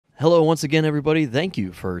Hello once again, everybody. Thank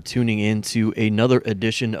you for tuning in to another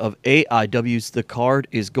edition of AIW's The Card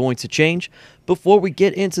is Going to Change. Before we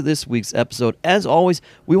get into this week's episode, as always,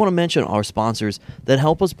 we want to mention our sponsors that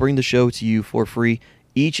help us bring the show to you for free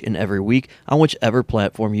each and every week on whichever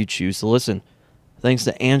platform you choose to listen. Thanks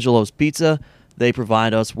to Angelo's Pizza, they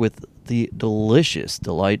provide us with the delicious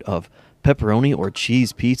delight of pepperoni or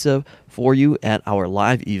cheese pizza for you at our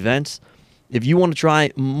live events. If you want to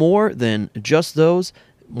try more than just those,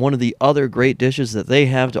 one of the other great dishes that they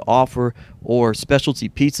have to offer, or specialty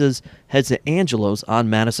pizzas, head to Angelo's on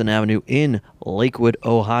Madison Avenue in Lakewood,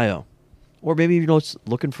 Ohio. Or maybe you're just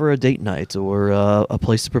looking for a date night or a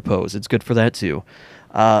place to propose. It's good for that too.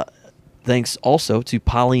 Thanks also to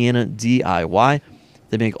Pollyanna DIY.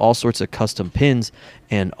 They make all sorts of custom pins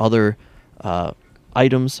and other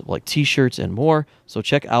items like t-shirts and more. So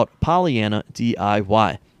check out Pollyanna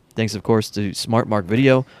DIY. Thanks, of course, to Smart Mark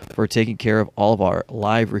Video for taking care of all of our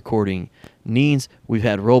live recording needs. We've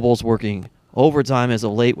had Robles working overtime as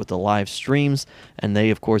of late with the live streams, and they,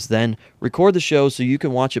 of course, then record the show so you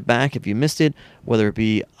can watch it back if you missed it, whether it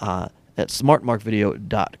be at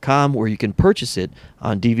smartmarkvideo.com, where you can purchase it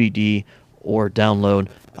on DVD or download,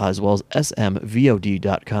 as well as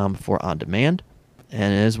smvod.com for on demand.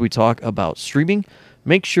 And as we talk about streaming,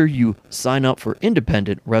 make sure you sign up for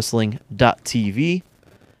independentwrestling.tv.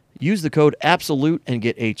 Use the code ABSOLUTE and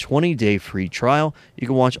get a 20-day free trial. You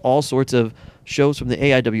can watch all sorts of shows from the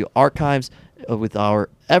AIW archives with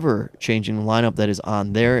our ever-changing lineup that is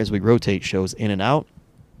on there as we rotate shows in and out,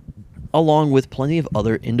 along with plenty of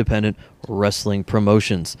other independent wrestling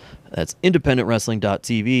promotions. That's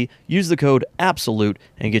independentwrestling.tv. Use the code ABSOLUTE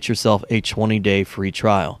and get yourself a 20-day free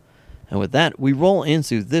trial. And with that, we roll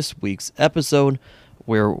into this week's episode,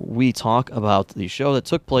 where we talk about the show that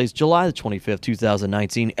took place July the 25th,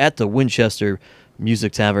 2019 at the Winchester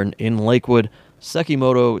Music Tavern in Lakewood.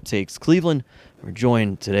 Sekimoto Takes Cleveland. We're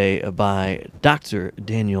joined today by Dr.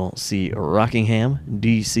 Daniel C. Rockingham,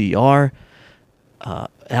 DCR,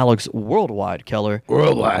 Alex Worldwide Keller.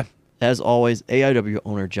 Worldwide. As always, AIW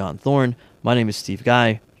owner John Thorne. My name is Steve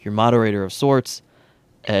Guy, your moderator of sorts.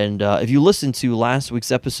 And if you listened to last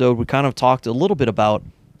week's episode, we kind of talked a little bit about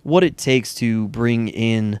what it takes to bring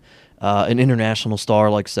in an international star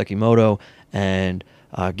like Sekimoto, and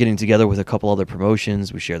getting together with a couple other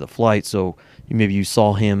promotions. We share the flight, so maybe you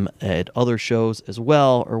saw him at other shows as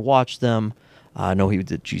well or watched them. I know he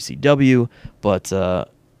did GCW, but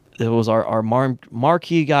it was our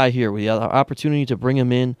marquee guy here. We had the opportunity to bring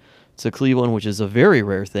him in to Cleveland, which is a very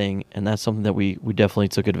rare thing, and that's something that we definitely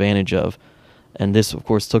took advantage of. And this, of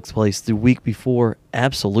course, took place the week before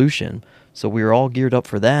Absolution. So we were all geared up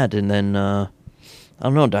for that, and then, I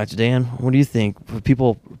don't know, Dr. Dan, what do you think? Were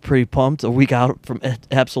people pretty pumped a week out from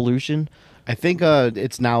Absolution? I think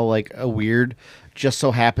it's now like a weird, just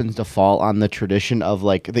so happens to fall on the tradition of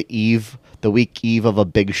like the week eve of a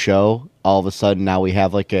big show. All of a sudden now we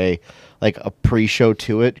have like a pre-show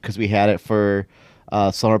to it, because we had it for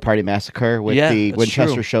Summer Party Massacre with the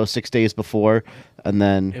Winchester show 6 days before, and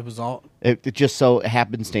then it was all it just so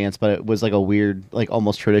happenstance, but it was like a weird, like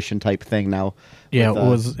almost tradition type thing now. Yeah,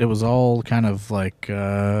 it was all kind of like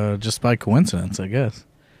just by coincidence, I guess.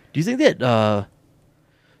 Do you think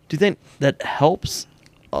that helps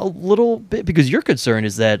a little bit? Because your concern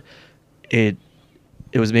is that it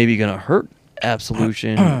was maybe going to hurt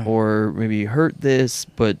Absolution or maybe hurt this,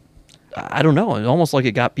 but I don't know. It's almost like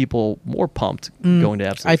it got people more pumped going to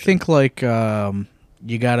Absolution. I think like you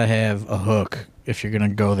got to have a hook if you're going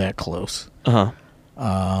to go that close. Uh-huh.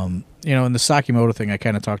 And the Sekimoto thing, I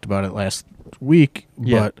kind of talked about it last week,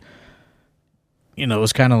 but it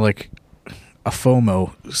was kind of like a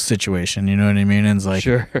FOMO situation, you know what I mean? And it's like,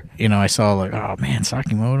 sure. I saw like, oh man,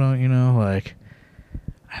 Sekimoto, like.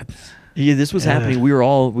 Yeah, this was happening. We were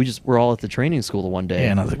all at the training school the one day.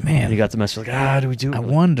 Yeah, and I was like, man. And you got the message like, do we do it? I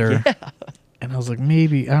wonder. Yeah. And I was like,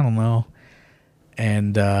 maybe, I don't know.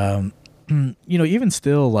 And, even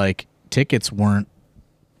still, like, tickets weren't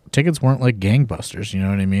like gangbusters, you know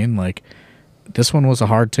what I mean? Like, this one was a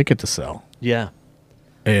hard ticket to sell. Yeah.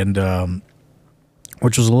 And,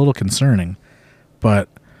 which was a little concerning. But,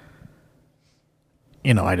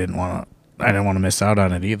 I didn't want to miss out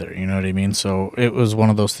on it either, you know what I mean? So it was one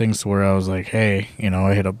of those things where I was like, hey,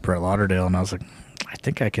 I hit up Brett Lauderdale and I was like, I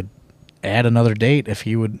think I could add another date if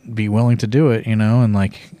he would be willing to do it, and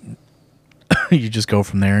like you just go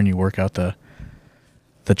from there and you work out the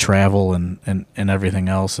travel and everything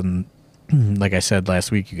else. And like I said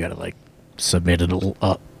last week, you got to like submit it,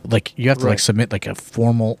 like you have to like submit like a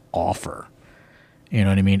formal offer. You know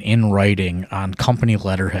what I mean? In writing on company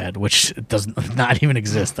letterhead, which does not even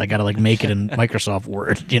exist. I got to like make it in Microsoft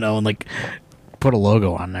Word, and like put a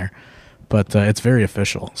logo on there, but it's very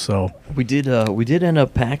official. So We did end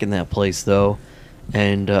up packing that place though,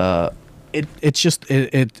 and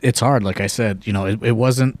it's hard. Like I said, it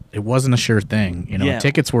wasn't a sure thing. Yeah.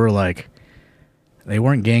 Tickets were like, they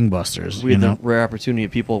weren't gangbusters. we had the rare opportunity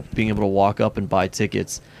of people being able to walk up and buy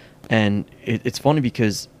tickets, and it's funny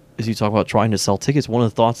because as you talk about trying to sell tickets, one of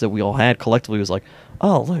the thoughts that we all had collectively was like,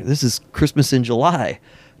 oh look, this is Christmas in July.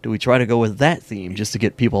 Do we try to go with that theme just to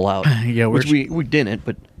get people out? Yeah, which we didn't,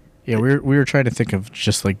 but yeah, we were trying to think of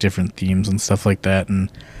just like different themes and stuff like that,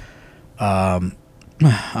 and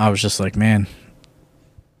I was just like, man,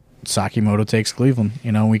 Sekimoto Takes Cleveland.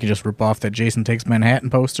 We could just rip off that Jason Takes Manhattan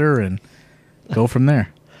poster and go from there.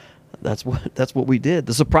 that's what we did.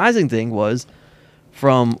 The surprising thing was,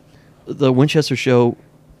 from the Winchester show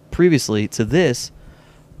previously to this,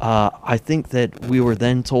 I think that we were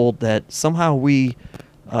then told that somehow the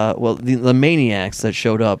Maniacs that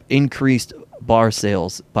showed up increased bar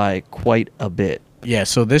sales by quite a bit. Yeah,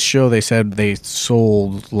 so this show, they said they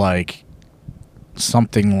sold like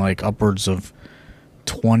something like upwards of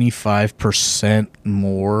 25%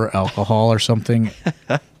 more alcohol or something,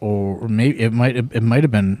 or maybe it might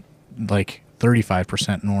have been like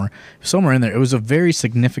 35% more, somewhere in there. It was a very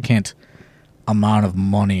significant amount of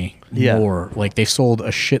money more. Like they sold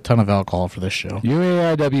a shit ton of alcohol for this show. You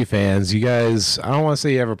AIW fans, you guys, I don't want to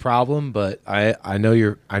say you have a problem, but I know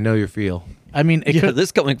your feel. I mean,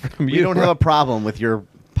 This coming from you. We don't have a problem with your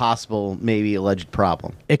possible, maybe alleged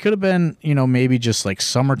problem. it could have been, maybe just like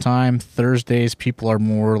summertime, Thursdays, people are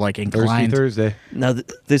more like inclined. Thursday. Now,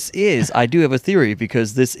 I do have a theory,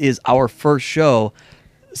 because this is our first show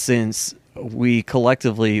since we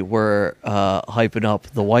collectively were hyping up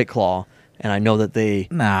the White Claw, and I know that they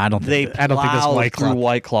Nah, I don't think this plowed White Claw. through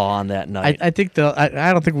White Claw on that night. I think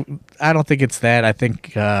I don't think it's that. I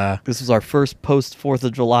think This was our first post 4th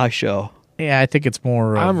of July show. I think it's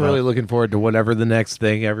more. I'm really looking forward to whatever the next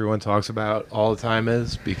thing everyone talks about all the time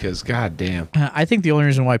is, because goddamn. I think the only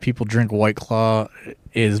reason why people drink White Claw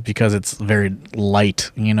is because it's very light.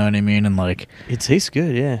 You know what I mean? And like, It tastes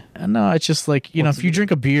good, yeah. no, it's just like if you drink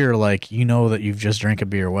a beer, like that you've just drank a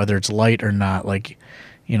beer, whether it's light or not. Like,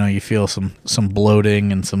 you feel some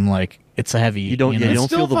bloating and some like it's heavy. You don't- know? you don't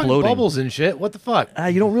Still feel the fucking bloating. bubbles and shit. What the fuck?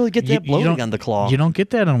 You don't really get that You bloating don't- on the claw. You don't get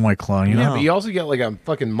that on White Claw. You Yeah, know. but you also get like a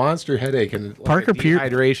fucking monster headache and like Parker a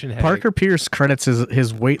dehydration headache. Parker Pierce credits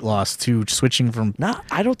his weight loss to switching from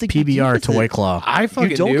I don't think you do PBR with to it. White Claw. I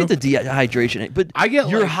fucking You don't do. get the dehydration, but I get,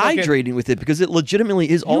 you're like, fucking- hydrating with it, because it legitimately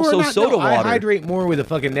is You are also not- soda no, water. I hydrate more with a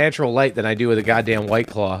fucking natural light than I do with a goddamn White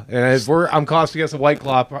Claw. And if I'm costing us a White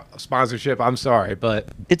Claw sponsorship, I'm sorry, but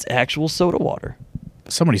It's actual soda water.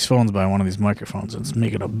 Somebody's phone's by one of these microphones. It's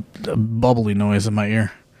making a bubbly noise in my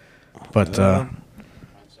ear. But I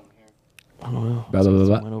don't know. Blah, blah, blah,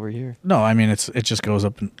 blah. Went over here. no, I mean it just goes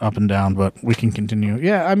up and down. But we can continue.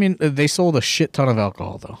 Yeah, I mean they sold a shit ton of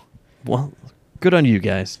alcohol though. Well, good on you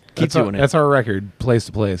guys. Keep doing it. That's our record, place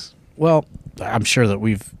to place. Well, I'm sure that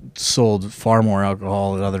we've sold far more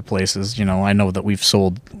alcohol at other places. I know that we've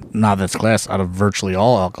sold not that's glass out of virtually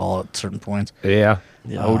all alcohol at certain points. Yeah.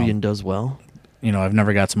 The Odeon does well. I've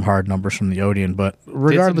never got some hard numbers from the Odeon, but Did some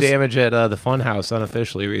regardless, damage at the Funhouse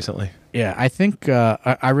unofficially recently. yeah, I think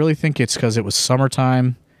I really think it's because it was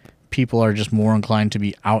summertime. People are just more inclined to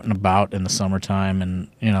be out and about in the summertime, and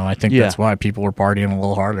I think Yeah. that's why people were partying a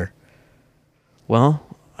little harder. Well,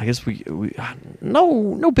 I guess we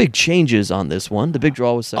no big changes on this one. The big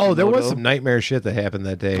draw was Oh, there was Sekimoto. some nightmare shit that happened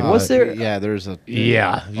that day. Was there? Yeah, there's a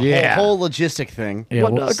Yeah. whole logistic thing. Yeah,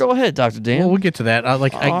 Go ahead, Dr. Dan. well, we'll get to that. All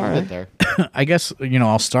right. Right there. I guess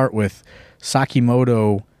I'll start with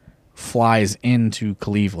Sekimoto flies into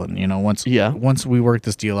Cleveland. Once we work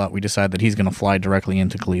this deal out, we decide that he's going to fly directly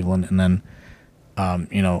into Cleveland, and then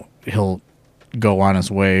he'll go on his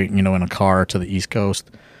way in a car to the East Coast.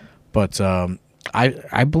 But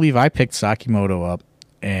I believe I picked Sekimoto up,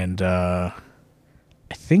 and I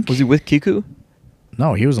think Was he with Kiku?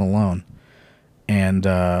 no, he was alone. And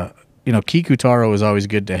Kiku Taro is always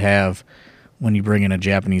good to have when you bring in a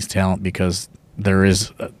Japanese talent, because there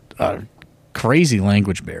is a crazy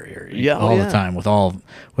language barrier all the time with all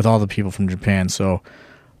the people from Japan. So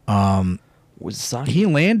Was Saki? he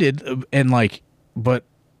landed but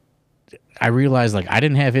I realized I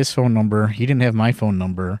didn't have his phone number, he didn't have my phone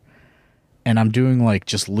number, and I'm doing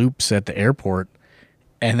just loops at the airport,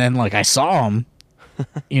 and then I saw him,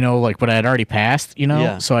 but I had already passed,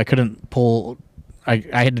 Yeah. so I couldn't pull. I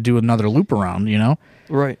had to do another loop around,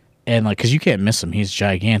 Right. and because you can't miss him, he's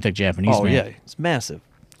gigantic Japanese Oh man. yeah, it's massive.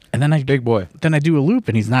 And then I Big boy. Then I do a loop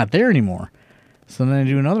and he's not there anymore. So then I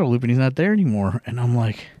do another loop and he's not there anymore, and I'm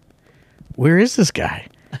like, where is this guy?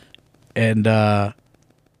 And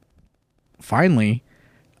finally,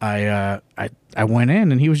 I went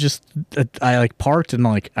in, and he was just I like parked and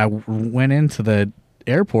like I went into the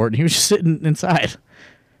airport, and he was just sitting inside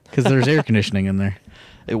because there's air conditioning in there.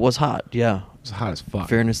 It was hot. Yeah. It was hot as fuck.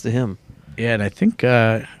 Fairness to him. Yeah, and I think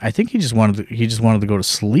he just wanted to go to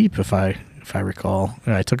sleep if I recall.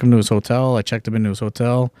 I took him to his hotel. I checked him into his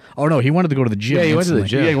hotel. Oh no, he wanted to go to the gym. Yeah, he went to the instantly.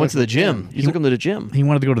 gym. Yeah, he went to the gym. You took him to the gym. He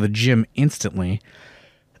wanted to go to the gym instantly.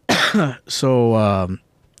 So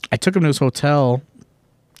I took him to his hotel,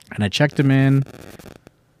 and I checked him in,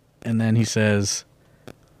 and then he says,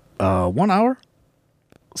 1 hour?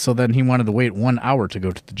 So then he wanted to wait 1 hour to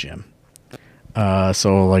go to the gym.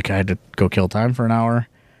 So like I had to go kill time for an hour.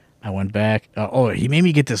 I went back. He made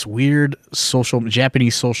me get this weird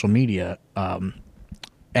Japanese social media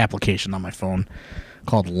application on my phone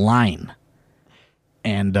called Line.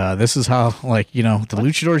 And this is how, like, you know, the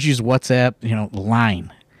luchadors use WhatsApp, you know,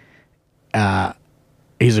 Line.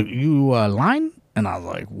 He's like, you Line? And I was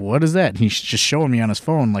like, what is that? And he's just showing me on his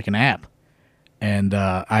phone like an app. And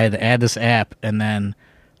I had to add this app, and then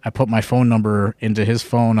I put my phone number into his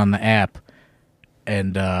phone on the app.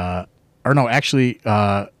 And,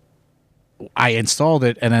 I installed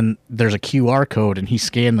it, and then there's a QR code, and he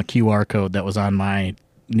scanned the QR code that was on my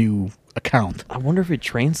new account. I wonder if it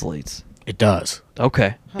translates. It does.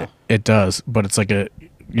 Okay. It does, but it's like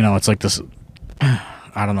it's like this.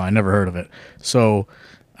 I don't know. I never heard of it. So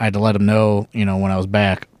I had to let him know, you know, when I was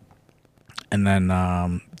back. And then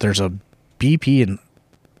there's a BP and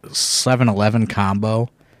 7-Eleven combo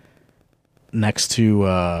next to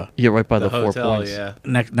Right by the 4 hotel, points. yeah.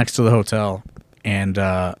 next to the hotel, and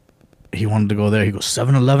he wanted to go there. He goes,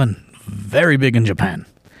 7-Eleven, very big in Japan.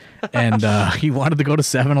 And he wanted to go to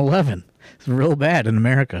 7-Eleven. It's real bad in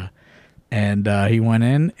America. And he went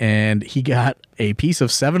in, and he got a piece of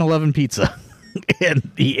 7-Eleven pizza.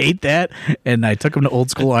 And he ate that, and I took him to Old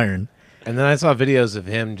School Iron. And then I saw videos of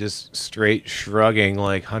him just straight shrugging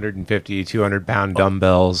like 150, 200-pound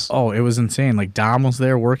dumbbells. Oh, it was insane. Like, Dom was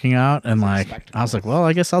there working out, and like I was like, well,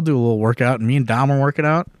 I guess I'll do a little workout. And me and Dom were working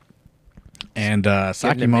out. And Getting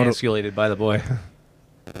Sekimoto, emasculated by the boy.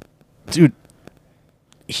 dude,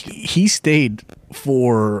 he stayed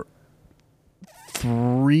for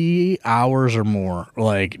 3 hours or more,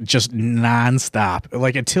 like just nonstop,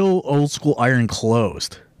 like until Old School Iron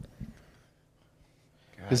closed.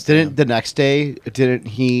 Because didn't the next day, didn't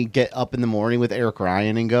he get up in the morning with Eric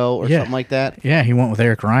Ryan and go or something like that? Yeah, he went with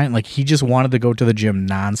Eric Ryan. Like, he just wanted to go to the gym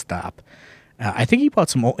nonstop. I think he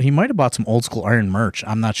might have bought some Old School Iron merch.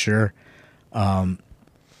 I'm not sure. But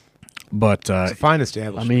It's a fine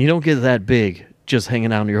establishment. I mean, you don't get that big just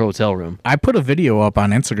hanging out in your hotel room. I put a video up on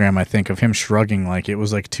Instagram, I think, of him shrugging like it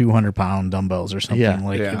was like 200-pound dumbbells or something.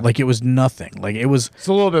 Yeah. Like it was nothing. Like it was. It's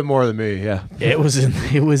a little bit more than me, yeah. It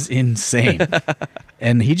was insane.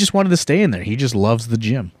 And he just wanted to stay in there. He just loves the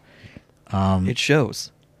gym. It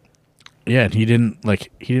shows. Yeah, and he didn't want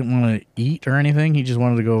to eat or anything. He just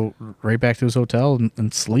wanted to go right back to his hotel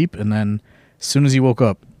and sleep. And then as soon as he woke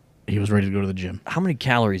up, he was ready to go to the gym. How many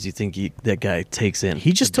calories do you think that guy takes in?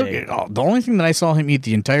 He just a took day? it. The only thing that I saw him eat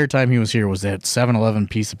the entire time he was here was that 7-Eleven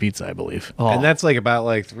piece of pizza, I believe. Oh, And that's like about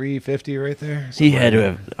like 350 right there. he had to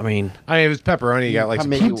have. I mean, I mean, it was pepperoni. You got like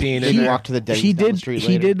some protein in He there. walked to the Denny's He down the did. street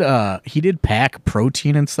He later. did. He did pack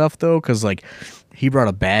protein and stuff though, because like he brought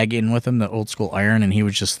a bag in with him, the Old School Iron, and he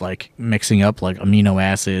was just like mixing up like amino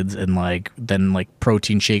acids and like then like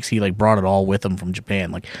protein shakes. He like brought it all with him from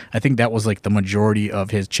Japan. Like I think that was like the majority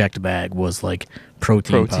of his checked bag was like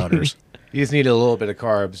protein powders. You just need a little bit of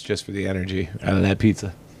carbs just for the energy out of that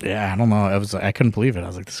pizza. Yeah, I don't know. I couldn't believe it. I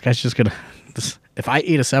was like, this guy's just gonna. If I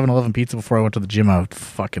ate a 7-Eleven pizza before I went to the gym, I would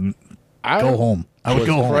fucking go home. I would was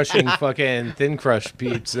go home. crushing fucking thin crust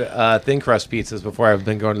pizzas before I've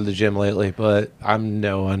been going to the gym lately, but I'm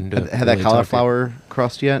no one. to Had really that talk cauliflower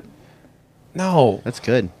crust yet? to. No, That's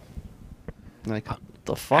good. Like,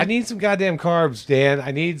 the fuck? I need some goddamn carbs, Dan.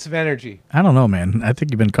 I need some energy. I don't know, man. I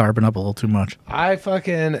think you've been carving up a little too much. I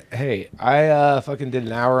fucking did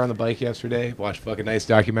an hour on the bike yesterday. Watched a fucking nice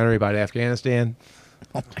documentary about Afghanistan.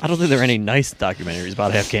 I don't think there are any nice documentaries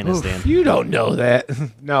about Afghanistan. You don't know that.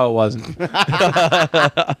 No, it wasn't.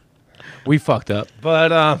 We fucked up.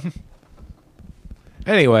 But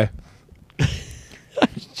anyway.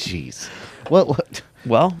 jeez. What?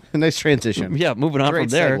 Well, Nice transition. yeah, moving on Great from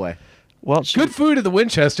there. segue. Well, Good food at the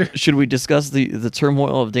Winchester. should we discuss the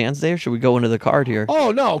turmoil of Dan's Day, or should we go into the card here?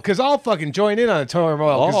 Oh, no, because I'll fucking join in on the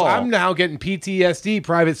turmoil. Because Oh. I'm now getting PTSD,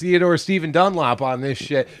 Private Theodore Stephen Dunlop on this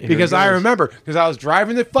shit. Because it I goes. remember, because I was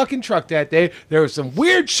driving the fucking truck that day, there was some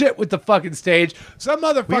weird shit with the fucking stage. Some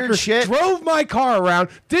Weird motherfucker shit? drove my car around,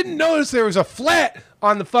 didn't notice there was a flat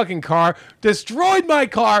on the fucking car, destroyed my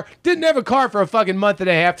car, didn't have a car for a fucking month and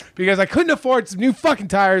a half because I couldn't afford some new fucking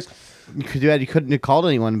tires. You couldn't have called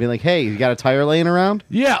anyone and be like, "Hey, you got a tire laying around?"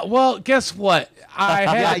 Yeah, well, guess what? I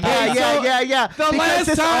had yeah. The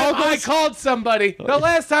last time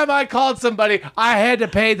I called somebody, I had to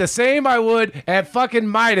pay the same I would at fucking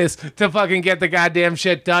Midas to fucking get the goddamn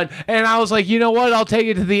shit done. And I was like, you know what? I'll take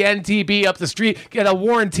it to the NTB up the street, get a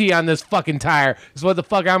warranty on this fucking tire. Is what the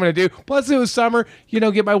fuck I'm gonna do. Plus, it was summer,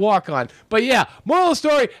 get my walk on. But yeah, moral of the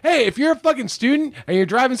story: hey, if you're a fucking student and you're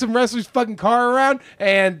driving some wrestler's fucking car around,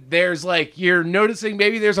 and there's you're noticing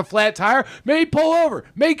maybe there's a flat tire, maybe pull over,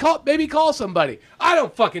 maybe call somebody. I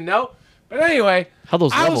don't fucking know. But anyway, How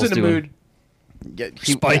those I was levels in a doing? mood. Yeah,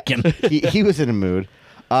 Spiking. he was in a mood.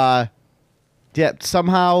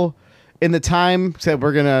 Somehow in the time said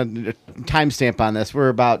we're gonna timestamp on this. We're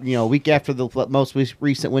about a week after the most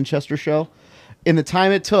recent Winchester show. In the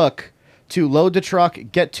time it took to load the truck,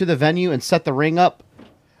 get to the venue, and set the ring up,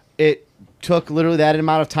 it took literally that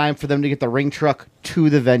amount of time for them to get the ring truck to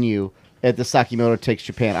the venue at the Sekimoto Takes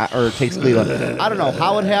Cleveland. I don't know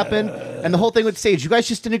how it happened, and the whole thing with the stage. You guys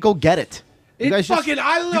just didn't go get it. You guys forgot to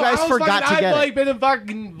get it. Been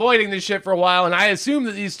fucking avoiding this shit for a while, and I assume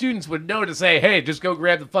that these students would know to say, hey, just go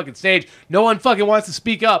grab the fucking stage. No one fucking wants to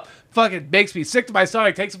speak up. Fucking makes me sick to my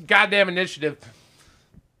stomach. Take some goddamn initiative.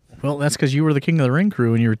 Well, that's because you were the king of the ring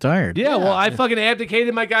crew and you retired. Yeah, well, I fucking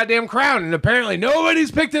abdicated my goddamn crown, and apparently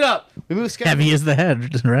nobody's picked it up. We moved Heavy as the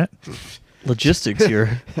head, right? Logistics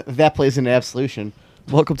here. That plays into absolution.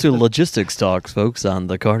 Welcome to Logistics Talks, folks, on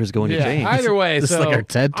The Card is Going to Change. Either way, This is so like our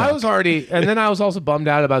TED I Talk. was already, and then I was also bummed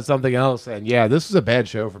out about something else, and yeah, this was a bad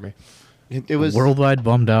show for me. It was Worldwide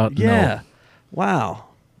bummed out. Yeah. No. Wow.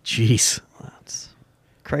 Jeez. That's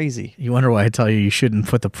crazy. You wonder why I tell you shouldn't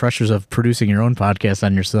put the pressures of producing your own podcast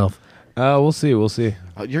on yourself. We'll see.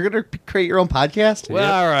 Oh, you're gonna create your own podcast?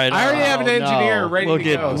 Well, all right. I already have an engineer no. ready We'll to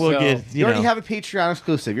get, go. we'll so. get, You already have a Patreon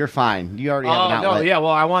exclusive. You're fine. You already have an Oh outlet. no, yeah.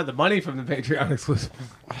 Well, I want the money from the Patreon exclusive.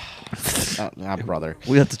 Brother.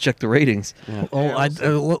 we have to check the ratings.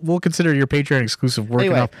 We'll consider your Patreon exclusive working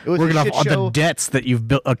Anyway, off it was a shit all show. the debts that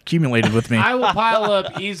you've accumulated with me. I will pile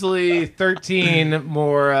up easily 13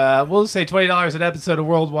 more. We'll say $20 an episode of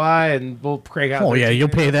Worldwide, and we'll crank out. Oh yeah, 13. you'll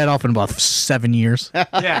pay that off in about 7 years.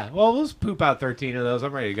 Yeah. Well, we'll just poop out 13 of those.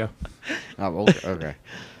 I'm ready to go. Oh, okay.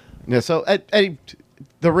 Yeah. So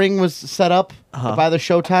the ring was set up by the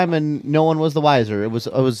showtime, and no one was the wiser. It was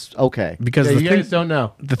okay. Because Yeah, the you thing, guys don't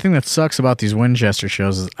know. the thing that sucks about these Winchester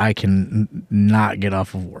shows is I can not get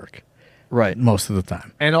off of work Right. most of the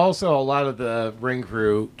time. And also, a lot of the ring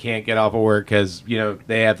crew can't get off of work because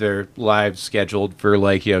they have their lives scheduled for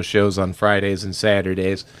shows on Fridays and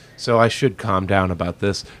Saturdays. So I should calm down about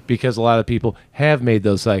this because a lot of people have made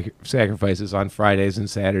those sacrifices on Fridays and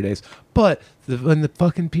Saturdays. But when the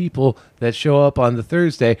fucking people that show up on the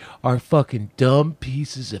Thursday are fucking dumb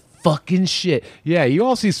pieces of fucking shit. Yeah, you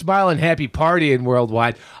all see smiling, happy partying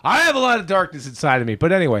Worldwide. I have a lot of darkness inside of me.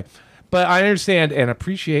 But anyway. But I understand and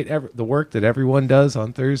appreciate the work that everyone does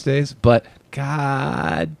on Thursdays. But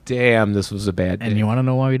god damn, this was a bad day. And you want to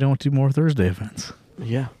know why we don't do more Thursday events?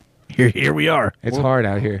 Yeah. Here we are. It's hard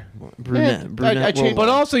out here. Brunette. I brunette changed- But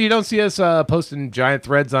also, you don't see us posting giant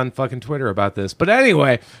threads on fucking Twitter about this. But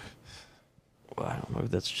anyway, Well, I don't know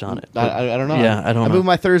if that's Sean. I don't know. Yeah, I don't I know. moved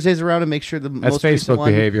my Thursdays around to make sure the most recent Facebook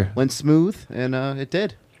one behavior. went smooth, and it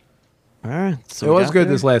did. All right. So it we was got good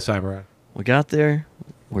there. this last time around. We got there.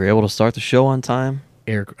 We were able to start the show on time.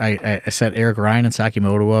 I set Eric Ryan and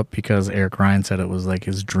Sekimoto up because Eric Ryan said it was like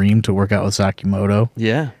his dream to work out with Sekimoto.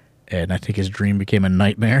 Yeah. And I think his dream became a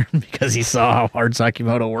nightmare because he saw how hard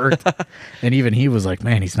Sekimoto worked. And even he was like,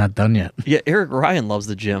 man, he's not done yet. Yeah, Eric Ryan loves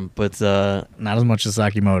the gym, but Not as much as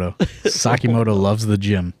Sekimoto. Sekimoto loves the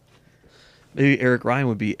gym. maybe Eric Ryan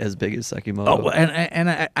would be as big as Sekimoto. Oh,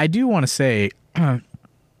 and I do want to say,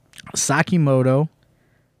 Sekimoto,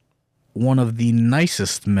 one of the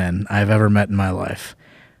nicest men I've ever met in my life.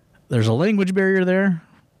 There's a language barrier there,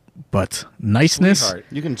 but niceness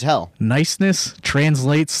Sweetheart. niceness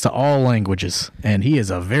translates to all languages, and he is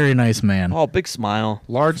a very nice man. Oh, big smile.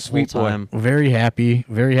 Large, Full sweet boy. time. Very happy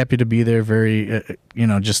to be there. Very,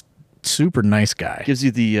 just super nice guy. Gives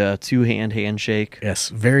you the two-hand handshake. Yes,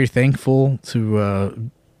 very thankful to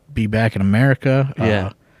be back in America.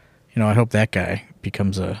 Yeah. I hope that guy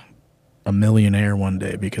becomes a millionaire one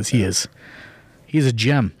day because he's a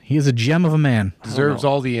gem. He is a gem of a man. Deserves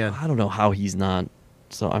all the end. I don't know how he's not.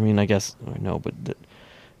 So, I mean, I guess I know, but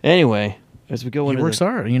anyway, as we go He into works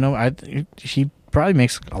hard. He probably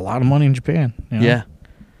makes a lot of money in Japan. Yeah.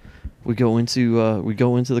 We go into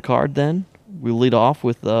the card then. We lead off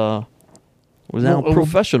with now Well,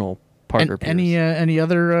 professional Parker Pierce. Any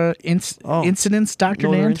other incidents, Dr.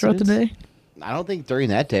 No other Dan, throughout the day? incidents? I don't think during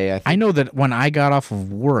that day. I know that when I got off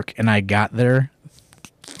of work and I got there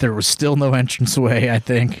was still no entranceway, I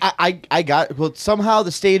think. I got well. Somehow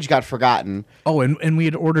the stage got forgotten. Oh, and we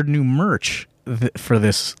had ordered new merch for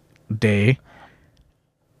this day.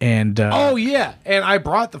 And Oh yeah, and I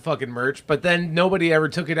brought the fucking merch, but then nobody ever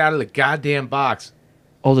took it out of the goddamn box.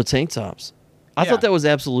 Oh, the tank tops. I Yeah. thought that was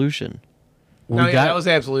Absolution. That was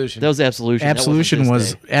Absolution. That was Absolution. That Absolution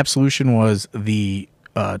wasn't this day. Absolution was the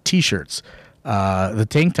T-shirts, the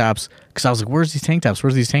tank tops. Because I was like, "Where's these tank tops?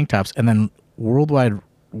 Where's these tank tops?" And then Worldwide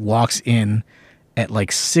walks in at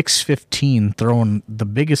like 6:15, throwing the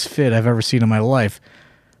biggest fit I've ever seen in my life,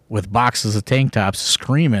 with boxes of tank tops,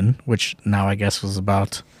 screaming. Which now I guess was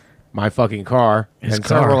about My fucking car His and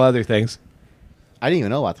car. several other things. I didn't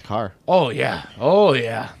even know about the car. Oh yeah, oh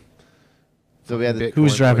yeah. So we had the,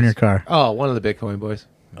 who's Bitcoin driving boys. your car. Oh, one of the Bitcoin boys.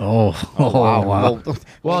 Oh, wow.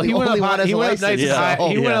 Well, he went only up. one has He a went up nice license. and high. Yeah.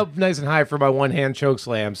 He went Yeah. up nice and high for my one-hand choke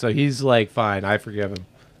slam. So he's like, fine, I forgive him.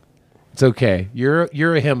 It's okay. You're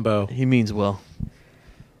a himbo. He means well.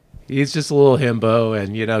 He's just a little himbo,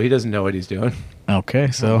 and he doesn't know what he's doing.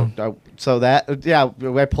 Okay, so So that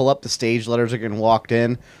I pull up the stage letters again, walked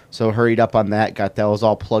in, so hurried up on that. Got that was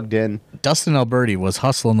all plugged in. Dustin Alberti was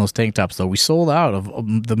hustling those tank tops, though. We sold out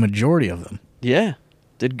of the majority of them. Yeah,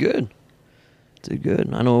 did good. Did good.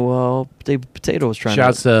 I know Dave Potato was trying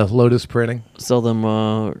Shouts to Lotus Printing. to sell them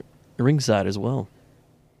ringside as well.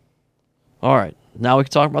 All right, now we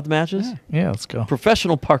can talk about the matches. Yeah, let's go.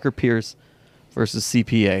 Professional Parker Pierce versus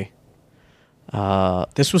CPA.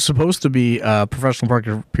 This was supposed to be Professional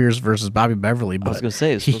Parker Pierce versus Bobby Beverly, but I was going to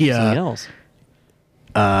say it's something else.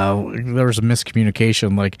 there was a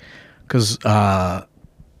miscommunication, because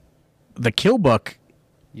the Killbuck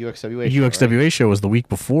UXWA show was the week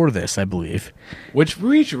before this, I believe. Which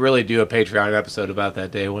we should really do a Patreon episode about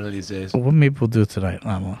that day one of these days. Well, maybe we'll do it tonight.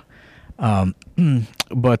 I don't know.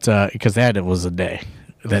 But because it was a day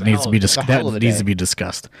that needs to be It's a hell of a needs day. to be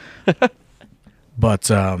discussed. But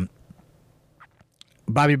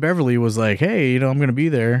Bobby Beverly was like, "Hey, I'm going to be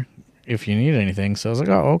there if you need anything." So I was like,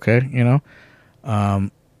 "Oh, okay,"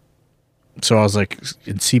 So I was like,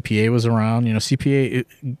 and CPA was around. CPA.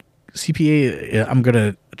 I'm going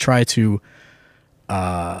to try to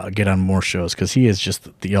get on more shows because he is just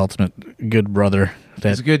the ultimate good brother.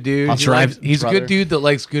 He's a good dude. He's a good dude that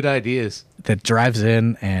likes good ideas. That drives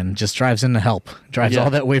in and just drives in to help. Drives Yeah. all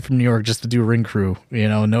that way from New York just to do ring crew.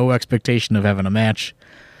 No expectation of having a match.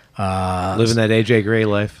 Living that AJ Gray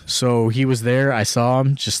life. So he was there. I saw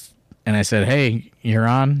him and I said, "Hey, you're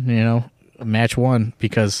on." Match one,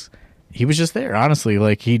 because he was just there. Honestly,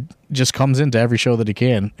 he just comes into every show that he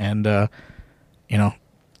can, and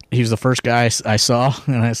he was the first guy I saw,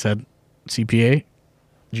 and I said, "CPA,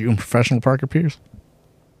 you and Professional Parker Pierce."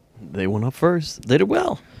 They went up first. They did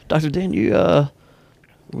well. Dr. Dan,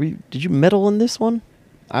 did you medal in this one?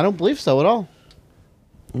 I don't believe so at all.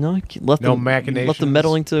 No, you left No the machinations?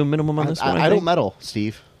 meddling to a minimum on this one. I I don't think? meddle,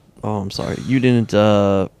 Steve. Oh, I'm sorry. You didn't.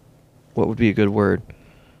 What would be a good word?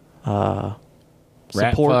 Rat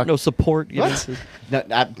Support? fuck? No support. You What?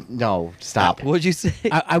 didn't- No, stop. What'd you say?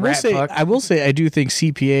 I will Rat say, fuck. I do think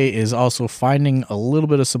CPA is also finding a little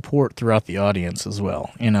bit of support throughout the audience as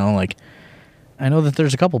well. I know that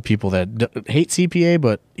there's a couple people that hate CPA,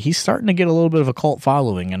 but he's starting to get a little bit of a cult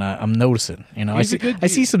following, and I'm noticing. He's a good I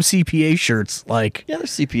see dude. some CPA shirts Yeah, there's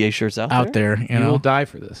CPA shirts out there. He will die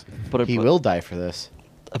for this. But He will die for this.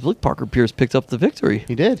 I believe Parker Pierce picked up the victory.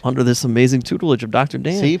 He did. Under this amazing tutelage of Dr.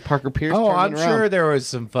 Dan. See, Parker Pierce. Oh, turned I'm it sure around. there was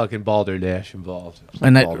some fucking balderdash involved.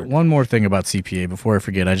 And Balder. one more thing about CPA before I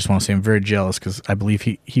forget, I just want to say I'm very jealous because I believe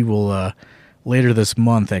he will later this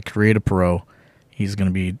month at Creative Pro, he's going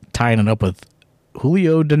to be tying it up with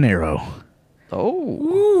Julio De Niro.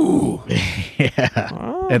 Oh.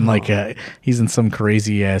 Yeah, and he's in some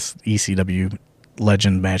crazy ass ECW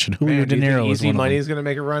legend match, and Julio Man, De do you think Niro is Easy one Money of is going to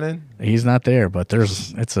make a run in? them. He's not there, but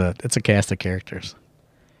it's a cast of characters.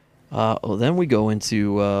 Then we go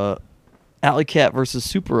into Alley Cat versus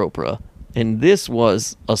Super Oprah. And this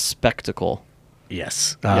was a spectacle.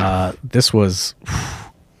 Yes, Yeah. this was.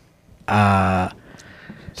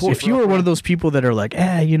 If you were one of those people that are like,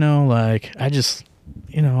 I just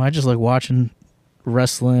like watching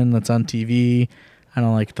wrestling that's on TV. I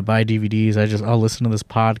don't like to buy DVDs. I'll listen to this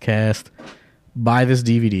podcast, buy this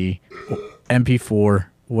DVD, MP4,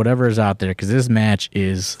 whatever is out there, because this match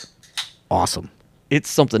is awesome. It's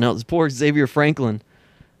something else. Poor Xavier Franklin,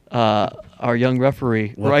 our young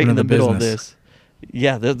referee, Welcome right to in the the middle of business. this.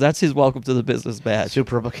 Yeah, that's his welcome to the business badge.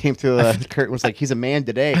 Super Oprah came through the curtain, was like, he's a man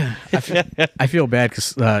today. I feel bad because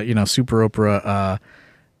Super Oprah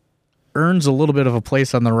earns a little bit of a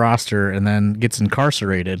place on the roster and then gets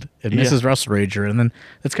incarcerated and misses WrestleRager, and then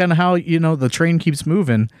that's kind of how the train keeps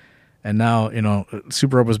moving. And now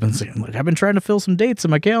Super Robo's been saying, like, I've been trying to fill some dates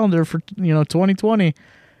in my calendar for 2020, and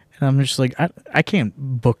I'm just like, I can't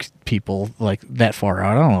book people like that far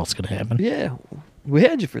out. I don't know what's gonna happen. Yeah, we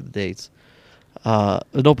had you for the dates. No,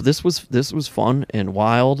 but this was fun and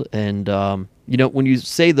wild, and when you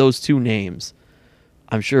say those two names,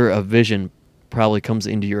 I'm sure a vision probably comes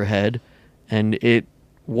into your head, and it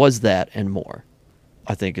was that and more,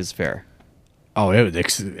 I think is fair. Oh, it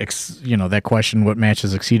that question, what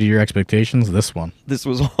matches exceeded your expectations? This one. This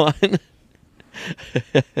was one.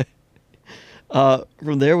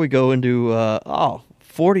 From there we go into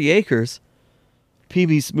 40 Acres.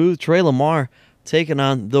 PB Smooth, Trey Lamar taking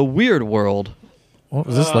on the Weird World. What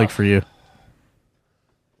was this like for you?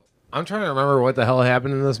 I'm trying to remember what the hell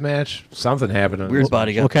happened in this match. Something happened. Weird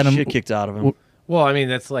Body got what kind of shit kicked out of him. Well, I mean,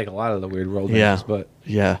 that's like a lot of the Weird World matches, but...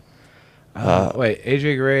 Yeah. Wait,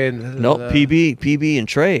 AJ Gray and... No, PB and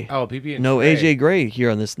Trey. Oh, PB and no Trey. AJ Gray here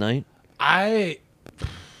on this night. I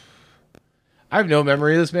have no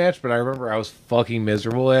memory of this match, but I remember I was fucking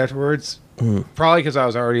miserable afterwards. Probably because I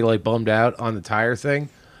was already like bummed out on the tire thing.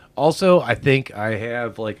 Also, I think I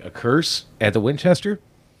have like a curse at the Winchester,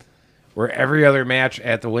 where every other match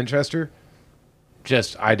at the Winchester,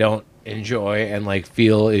 just I don't enjoy and like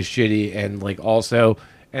feel is shitty, and like also,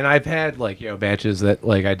 and I've had like matches that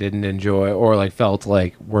like I didn't enjoy or like felt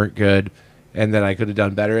like weren't good, and that I could have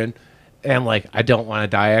done better in. And, like, I don't want to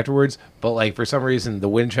die afterwards, but, like, for some reason, the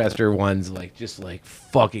Winchester ones, like, just, like,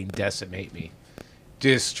 fucking decimate me.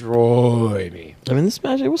 Destroy me. I mean, this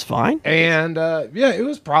match, it was fine. And, yeah, it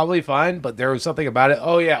was probably fine, but there was something about it.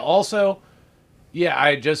 Oh, yeah, also, yeah,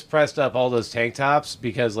 I just pressed up all those tank tops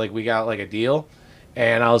because, like, we got, like, a deal.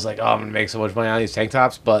 And I was like, oh, I'm going to make so much money on these tank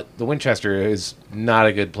tops. But the Winchester is not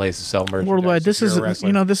a good place to sell merchandise. Worldwide, this is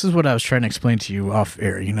this is what I was trying to explain to you off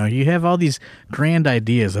air. You have all these grand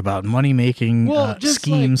ideas about money making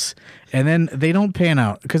schemes, and then they don't pan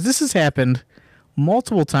out, because this has happened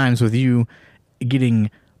multiple times with you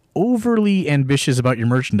getting overly ambitious about your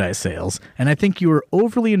merchandise sales, and I think you were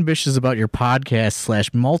overly ambitious about your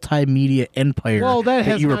podcast / multimedia empire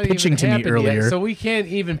that you were pitching to me earlier. Yet, so we can't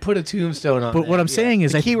even put a tombstone on. But what I'm saying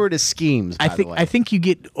is, the keyword is schemes. I think you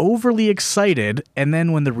get overly excited, and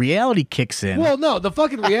then when the reality kicks in, well, no, the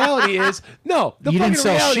fucking reality is no. The you fucking didn't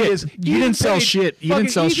sell reality shit. is You didn't sell shit. You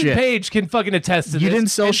didn't sell Ethan shit. Page can fucking attest to this. You didn't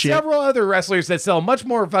sell and shit. Several other wrestlers that sell much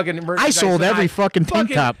more fucking merchandise. I sold every fucking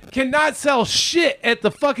tank top. Cannot sell shit at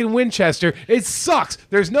the fucking Winchester. It sucks.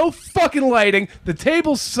 There's no fucking lighting. The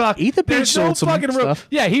tables suck. Ethan Page There's no sold some fucking room. stuff.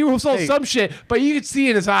 Yeah, he sold some shit, but you could see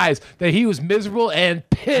in his eyes that he was miserable and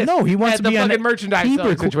pissed. No, he wants at to be the on fucking merchandise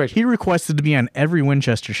selling situation. He requested to be on every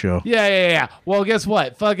Winchester show. Yeah. Well, guess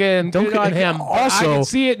what? Fucking Don't good on him. also- I can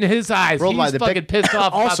see it in his eyes. Worldwide, He's fucking pissed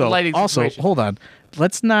off about the lighting situation. Hold on.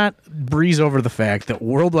 Let's not breeze over the fact that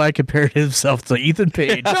Worldwide compared himself to Ethan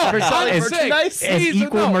Page No, as merchandise?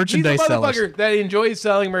 equal merchandise he's a sellers. motherfucker that enjoys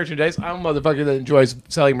selling merchandise. I'm a motherfucker that enjoys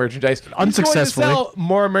selling merchandise. Unsuccessfully. He's going to sell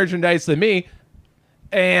more merchandise than me.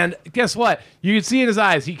 And guess what? You can see in his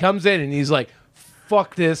eyes. He comes in and he's like,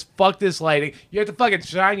 fuck this lighting. You have to fucking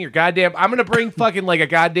shine your goddamn... I'm going to bring fucking like a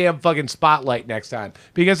goddamn fucking spotlight next time.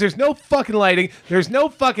 Because there's no fucking lighting. There's no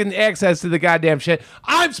fucking access to the goddamn shit.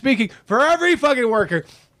 I'm speaking for every fucking worker.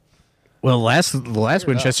 Well, the last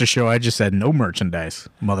Winchester show, I just said no merchandise,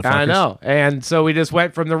 motherfuckers. I know. And so we just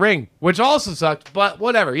went from the ring, which also sucked, but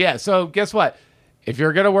whatever. Yeah, so guess what? If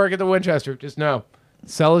you're going to work at the Winchester, just know.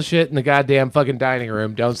 Sell the shit in the goddamn fucking dining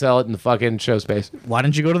room. Don't sell it in the fucking show space. Why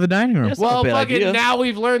didn't you go to the dining room? Yes. Not Well, a bad fucking idea. now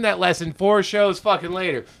we've learned that lesson 4 shows fucking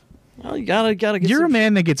later. Well, you gotta get You're a some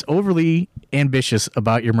man that gets overly ambitious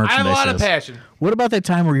about your I merchandise. have a lot of sales. passion. What about that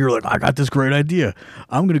time where you're like, I got this great idea.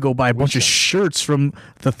 I'm going to go buy a bunch of shirts from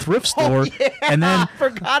the thrift store, and then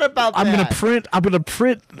forgot about I'm that. going to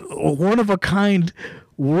print one of a kind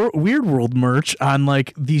Weird World merch on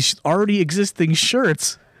like these already existing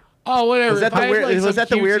shirts. Oh, whatever. Was that If the I had, weird- like, was some that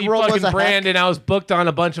the Weird cutesy World fucking was a brand, hack? and I was booked on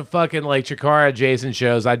a bunch of fucking like Chikara Jason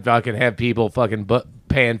shows, I'd fucking have people fucking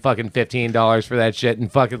paying fucking $15 for that shit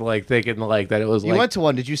and fucking like thinking like that it was You like went to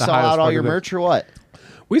one. Did you the sell hottest out all fucking your thing. merch or what?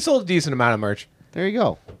 We sold a decent amount of merch. There you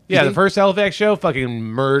go. Yeah, the first Halifax show fucking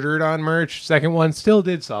murdered on merch. Second one still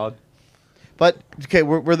did solid. But okay,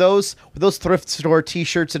 were those thrift store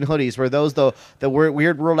T-shirts and hoodies? Were those the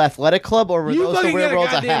Weird World Athletic Club, or were You those the fucking Weird got a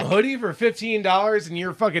World's a goddamn hack? hoodie for $15 and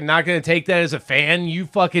you're fucking not going to take that as a fan? You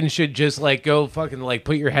fucking should just like go fucking like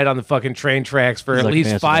put your head on the fucking train tracks for He's at like, least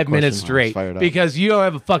 "Answer that 5 minutes question." straight fired up. because you don't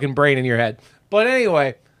have a fucking brain in your head. But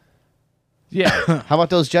anyway, Yeah. How about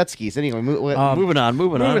those jet skis? Anyway, moving on.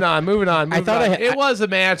 Moving on. It was a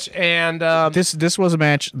match, and This was a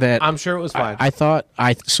match that I'm sure it was fine. I thought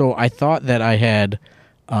that I had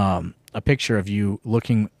a picture of you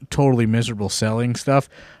looking totally miserable selling stuff.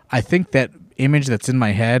 I think that image that's in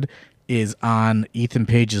my head is on Ethan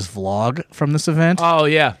Page's vlog from this event. Oh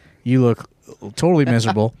yeah, you look totally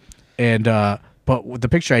miserable, and but the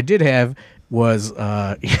picture I did have was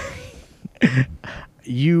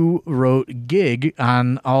you wrote "gig"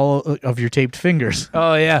 on all of your taped fingers.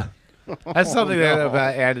 Oh yeah. That's something that I've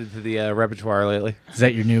added to the repertoire lately. Is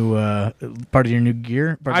that your new part of your new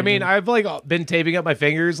gear? I've been taping up my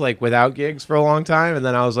fingers without gigs for a long time, and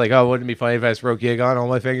then I was like, oh, wouldn't it be funny if I just wrote gig on all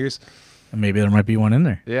my fingers? Maybe there might be one in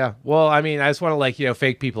there. Yeah. Well, I just want to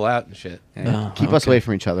fake people out and shit. Yeah. Keep us away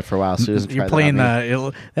from each other for a while. So you're playing.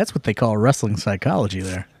 That's what they call wrestling psychology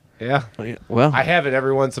there. Yeah. Well, I have it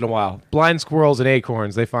every once in a while. Blind squirrels and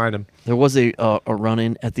acorns, they find them. There was a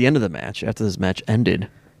run-in at the end of the match. After this match ended,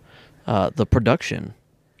 the production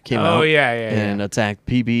came out and attacked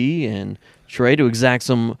PB and Trey to exact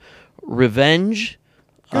some revenge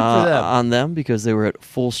on them because they were at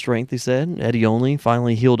full strength, they said. Eddie Only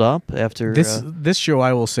finally healed up after... This show,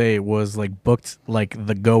 I will say, was booked like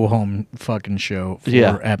the go-home fucking show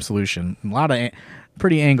for Absolution. A lot of...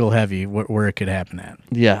 pretty angle heavy where it could happen at.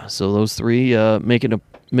 Yeah, so those three making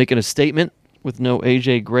a statement with no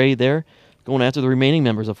AJ Gray there, going after the remaining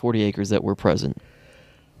members of 40 Acres that were present.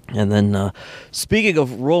 And then speaking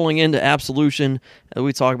of rolling into Absolution, that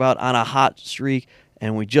we talk about on a hot streak,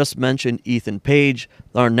 and we just mentioned Ethan Page,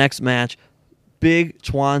 our next match, Big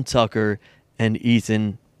Twan Tucker and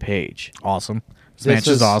Ethan Page. Awesome. This match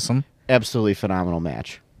is awesome. Absolutely phenomenal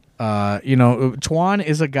match. Twan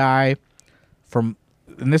is a guy and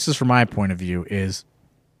this is from my point of view, is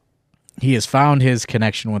he has found his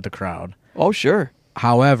connection with the crowd. Oh, sure.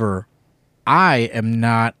 However, I am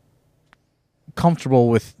not comfortable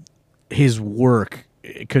with his work.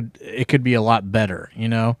 It could be a lot better,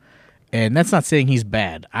 And that's not saying he's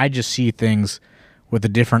bad. I just see things with a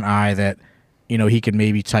different eye that, he could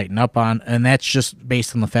maybe tighten up on, and that's just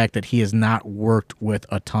based on the fact that he has not worked with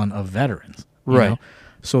a ton of veterans. Right.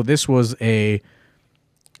 So this was a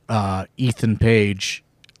Ethan Page,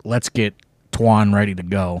 let's get Twan ready to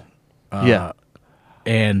go.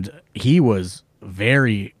 And he was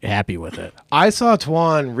very happy with it. I saw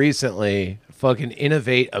Twan recently fucking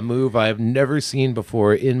innovate a move I've never seen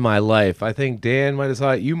before in my life. I think Dan might have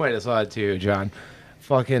saw it. You might have saw it too, John.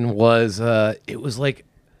 Fucking was, it was like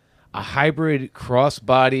a hybrid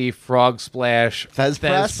crossbody frog splash Fez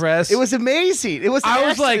press. It was amazing. It was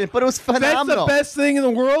but it was phenomenal. That's the best thing in the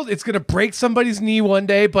world. It's gonna break somebody's knee one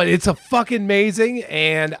day, but it's a fucking amazing.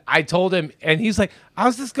 And I told him, and he's like, I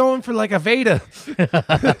was just going for like a Veda.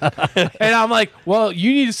 And I'm like, well,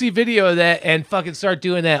 you need to see video of that and fucking start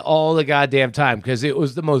doing that all the goddamn time, because it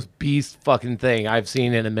was the most beast fucking thing I've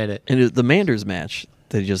seen in a minute. And the Manders match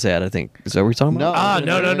they just had, I think. Is that what we're talking about?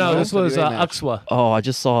 No. This was Uxwa. Oh, I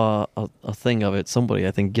just saw a thing of it. Somebody,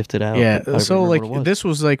 I think, gifted out. Yeah, so this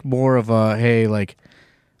was more of a, hey,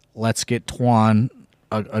 let's get Twan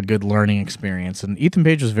a good learning experience. And Ethan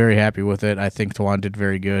Page was very happy with it. I think Twan did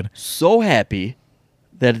very good. So happy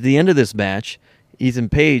that at the end of this match, Ethan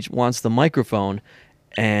Page wants the microphone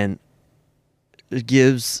and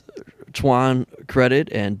gives Twan credit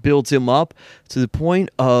and builds him up to the point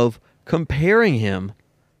of comparing him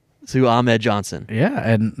to Ahmed Johnson. Yeah,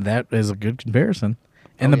 and that is a good comparison.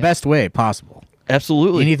 In the best way possible.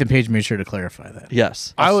 Absolutely. And Ethan Page made sure to clarify that.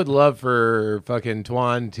 Yes. I would love for fucking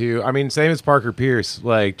Twan to, same as Parker Pierce,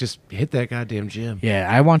 just hit that goddamn gym. Yeah,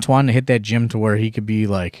 I want Twan to hit that gym to where he could be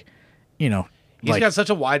He's got such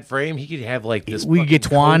a wide frame. He could have this. We could get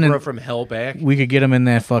Twan Cobra from hell back. We could get him in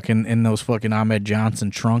those fucking Ahmed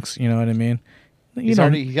Johnson trunks. You know what I mean? He's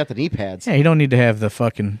got the knee pads. Yeah, he don't need to have the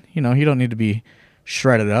fucking. He don't need to be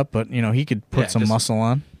shredded up, but he could put some muscle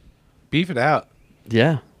on. Beef it out.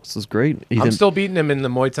 Yeah, this is great. I'm still beating him in the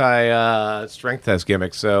Muay Thai strength test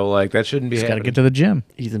gimmick, so that shouldn't be. He's got to get to the gym.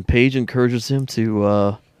 Ethan Page encourages him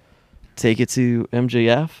to take it to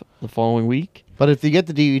MJF the following week. But if you get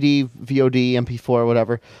the DVD, VOD, MP4, or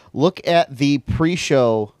whatever, look at the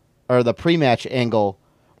pre-show or the pre-match angle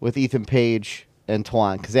with Ethan Page and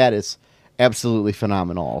Twan, because that is absolutely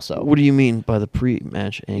phenomenal. Also, what do you mean by the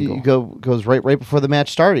pre-match angle? Goes right before the match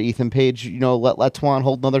started. Ethan Page, let Twan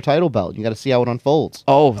hold another title belt. You got to see how it unfolds.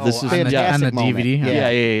 This is fantastic on the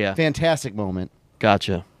DVD. Yeah. Fantastic moment.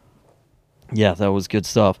 Gotcha. Yeah, that was good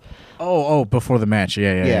stuff. Oh, before the match.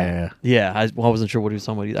 Yeah. Yeah, I wasn't sure what he was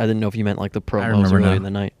talking about. I didn't know if you meant the promos remember earlier now. in the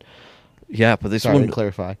night. Yeah, but this Sorry one... to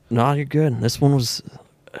clarify. No, you're good. This one was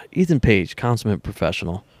Ethan Page, consummate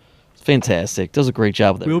professional. Fantastic. Does a great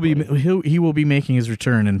job with it. He will be making his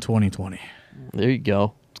return in 2020. There you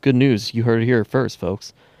go. It's good news. You heard it here first,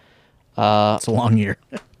 folks. It's a long year.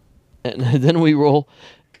 And then we roll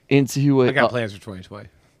into I got plans for 2020.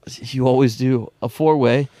 You always do. A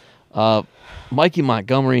four-way. Mikey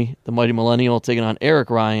Montgomery, the Mighty Millennial, taking on Eric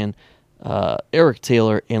Ryan, Eric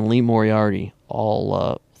Taylor, and Lee Moriarty,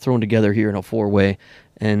 all thrown together here in a four-way.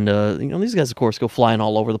 And, these guys, of course, go flying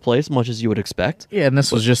all over the place, much as you would expect. Yeah, and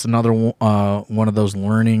this was just another one of those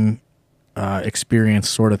learning experience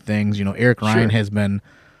sort of things. Eric Ryan has been,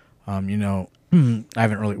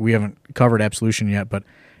 we haven't covered Absolution yet, but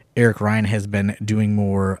Eric Ryan has been doing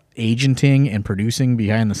more agenting and producing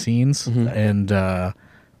behind the scenes. Mm-hmm. And,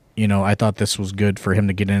 I thought this was good for him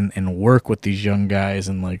to get in and work with these young guys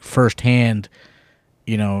and, like, firsthand,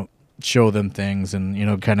 show them things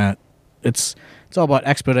and, kind of, it's all about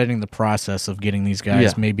expediting the process of getting these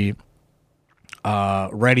guys maybe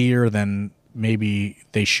readier than maybe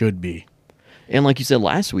they should be. And like you said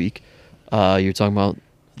last week, you're talking about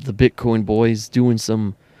the Bitcoin boys doing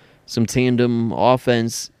some tandem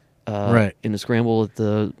offense in the scramble at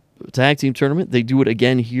the tag team tournament. They do it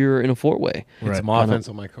again here in a four-way. Right. Some offense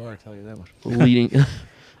on my car, I'll tell you that leading much.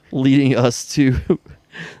 leading us to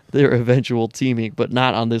their eventual teaming, but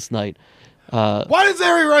not on this night. Why does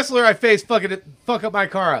every wrestler I face fuck up my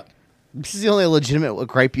car up? This is the only legitimate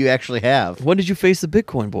gripe you actually have. When did you face the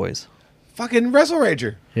Bitcoin boys? Fucking Wrestle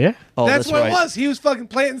Rager. Yeah. Oh, that's what right. it was. He was fucking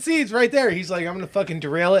planting seeds right there. He's like, I'm going to fucking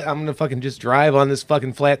derail it. I'm going to fucking just drive on this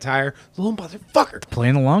fucking flat tire. Little motherfucker.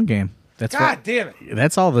 Playing the long game. God damn it.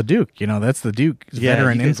 That's all the Duke. That's the Duke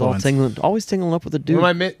veteran you guys all influence. always tingling up with the Duke.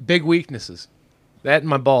 One of my big weaknesses. That and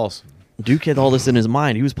my balls. Duke had all this in his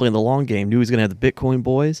mind. He was playing the long game. Knew he was going to have the Bitcoin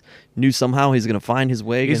boys. Knew somehow he's going to find his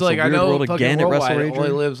way He's against like, the I weird know world fucking again at Wrestle Worldwide only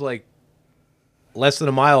Rager. lives like less than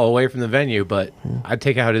a mile away from the venue, but I'd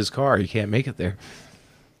take out his car. You can't make it there.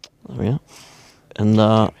 Oh, yeah.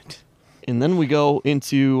 And then we go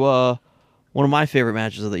into one of my favorite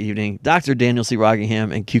matches of the evening, Dr. Daniel C.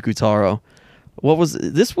 Rockingham and Kikutaro.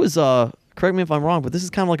 This was, correct me if I'm wrong, but this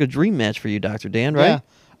is kind of like a dream match for you, Dr. Dan, right? Yeah.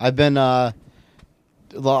 I've been a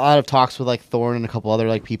lot of talks with like Thorne and a couple other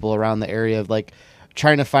like people around the area of like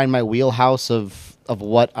trying to find my wheelhouse of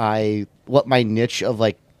what my niche of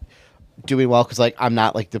like doing well, because like I'm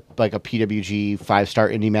not like a PWG 5-star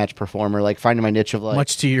indie match performer. Like finding my niche of like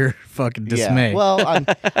Much to your fucking dismay. Yeah. Well,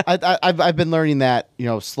 I've been learning that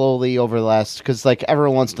slowly over the last, because like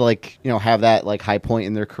everyone wants to like have that like high point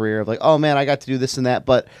in their career of like, oh man, I got to do this and that.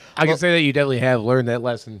 But I can say that you definitely have learned that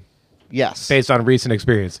lesson yes, based on recent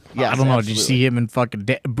experience. yes, I don't know. absolutely. Did you see him in fucking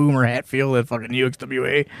Boomer Hatfield at fucking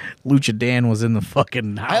UXWA? Lucha Dan was in the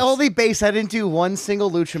fucking house. I didn't do one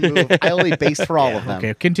single lucha move. I only based for all of them.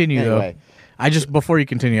 Okay, continue Anyway. though. Before you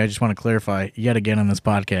continue, I just want to clarify yet again on this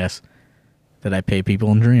podcast that I pay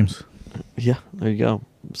people in dreams. Yeah, there you go.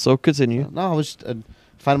 So continue. No, I was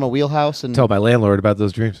finding my wheelhouse and Tell my landlord about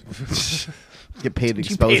those dreams. get paid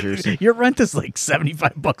exposures. Your rent is like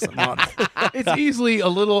 $75 a month. It's easily a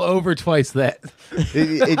little over twice that.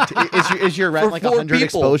 Is your rent For like 4 100 people.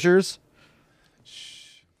 exposures?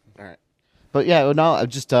 All right. But yeah, no, I'm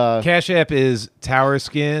just Cash App is Tower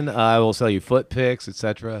Skin. I will sell you foot pics,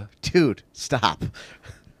 etc. dude, stop.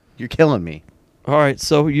 You're killing me. All right,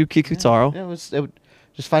 so you Kikutaro. Yeah, it was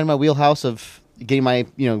just finding my wheelhouse of getting my,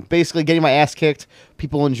 basically getting my ass kicked,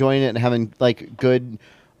 people enjoying it and having like good,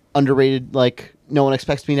 underrated, like no one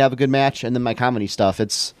expects me to have a good match, and then my comedy stuff.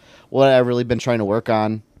 It's what I've really been trying to work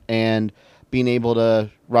on, and being able to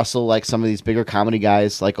wrestle like some of these bigger comedy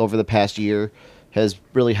guys like over the past year has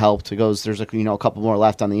really helped. There's a couple more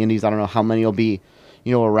left on the indies. I don't know how many will be,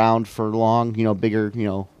 around for long. Bigger,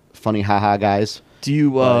 funny haha guys. Do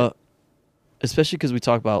you, especially because we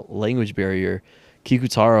talk about language barrier,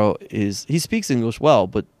 Kikutaro he speaks English well,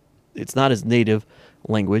 but it's not his native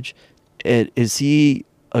language. Is he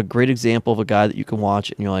a great example of a guy that you can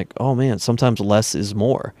watch and you're like, oh man, sometimes less is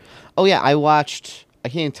more? Oh yeah, I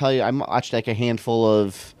can't tell you, I watched like a handful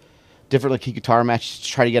of different like Kikutaro matches to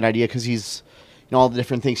try to get an idea, because he's, all the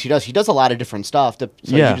different things he does. He does a lot of different stuff. So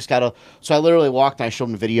Yeah. you just gotta. So I literally walked and I showed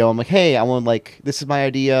him a video. I'm like, hey, I want this is my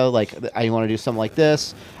idea. Like, I want to do something like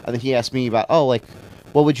this. And then he asked me about,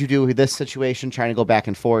 what would you do with this situation? Trying to go back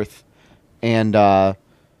and forth, and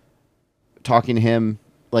talking to him,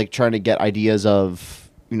 like trying to get ideas of,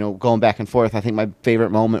 going back and forth. I think my favorite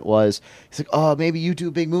moment was he's like, oh, maybe you do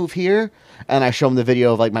a big move here, and I show him the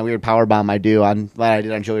video of like my weird power bomb I did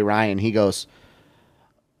on Joey Ryan. He goes,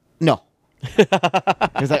 no.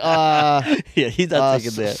 He's like, Yeah, he's not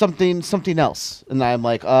taking that. something else. And I'm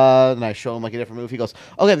like, and I show him like a different move. He goes,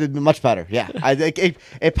 okay, that'd be much better. Yeah,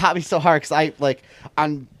 it popped me so hard because I like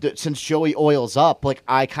since Joey oils up, like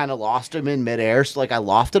I kind of lost him in midair, so like I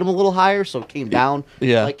lofted him a little higher, so it came down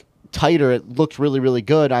like tighter. It looked really really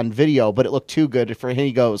good on video, but it looked too good for him.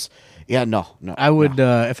 He goes, yeah, no. I would,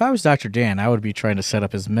 if I was Dr. Dan, I would be trying to set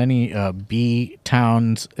up as many B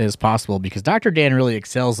towns as possible because Dr. Dan really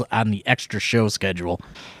excels on the extra show schedule.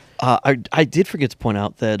 I did forget to point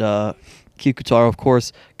out that Kikutaro, of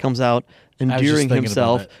course, comes out endearing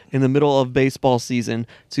himself in the middle of baseball season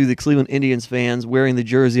to the Cleveland Indians fans wearing the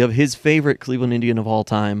jersey of his favorite Cleveland Indian of all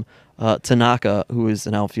time, Tanaka, who is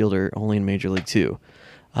an outfielder only in Major League 2.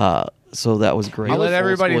 So that was great. He let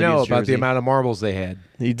everybody know about jersey. the amount of marbles they had.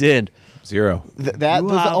 He did. 0. That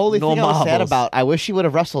was the only thing I was sad about. I wish he would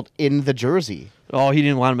have wrestled in the jersey. Oh, he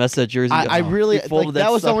didn't want to mess that jersey up. I really He folded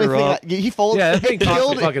that was the only thing. He folded. Yeah, that thing cost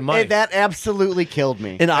killed me fucking money. That absolutely killed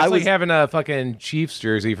me. And I I was was like having a fucking Chiefs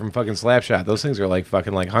jersey from fucking Slapshot. Those things are like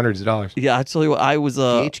fucking like hundreds of dollars. Yeah, I tell you what, I was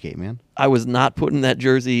PH man. I was not putting that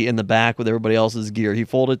jersey in the back with everybody else's gear. He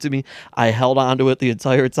folded it to me. I held onto it the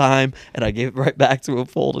entire time, and I gave it right back to him,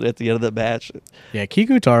 folded at the end of the match. Yeah,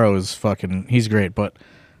 Kikutaro is he's great, but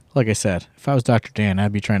like I said, if I was Dr. Dan,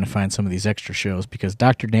 I'd be trying to find some of these extra shows because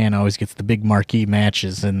Dr. Dan always gets the big marquee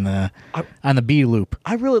matches on the B loop.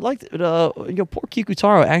 I really liked it. Poor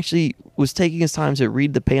Kikutaro actually was taking his time to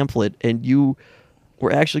read the pamphlet, and you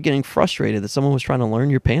were actually getting frustrated that someone was trying to learn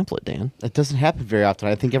your pamphlet, Dan. It doesn't happen very often.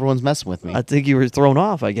 I think everyone's messing with me. I think you were thrown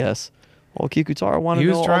off, I guess. Well, Kikutaro wanted to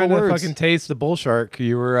know all the words. He was trying to fucking taste the bull shark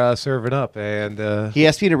you were serving up, and he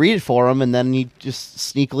asked me to read it for him, and then he just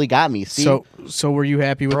sneakily got me. See? So were you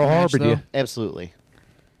happy with the match, though? Absolutely.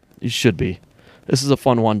 You should be. This is a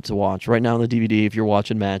fun one to watch. Right now on the DVD, if you're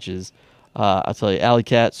watching matches, I'll tell you, Alley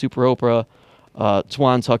Cat, Super Oprah,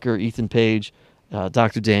 Twan Tucker, Ethan Page,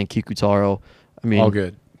 Dr. Dan, Kikutaro. I mean, all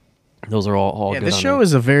good. Those are all good. This show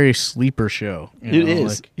is a very sleeper show. It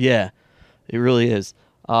is. Yeah, it really is.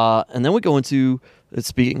 And then we go into,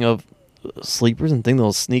 speaking of sleepers and things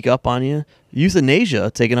that'll sneak up on you, Euthanasia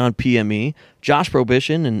taking on PME, Josh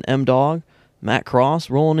Prohibition and M-Dog, Matt Cross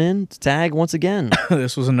rolling in to tag once again.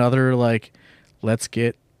 This was another, let's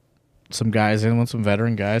get some guys in with some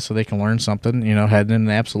veteran guys so they can learn something, heading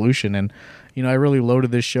into Absolution. And, I really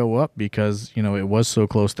loaded this show up because, it was so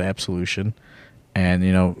close to Absolution. And,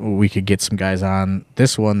 we could get some guys on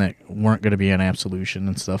this one that weren't going to be on Absolution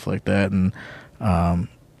and stuff like that. And,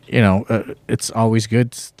 it's always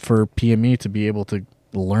good for PME to be able to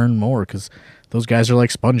learn more because those guys are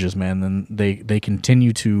like sponges, man, and they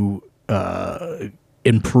continue to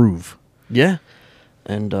improve. Yeah.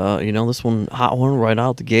 And, this one, hot one right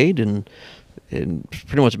out the gate and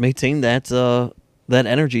pretty much maintain that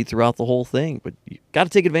energy throughout the whole thing. But you got to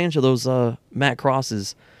take advantage of those Matt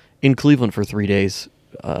Crosses in Cleveland for 3 days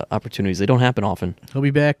opportunities. They don't happen often. He'll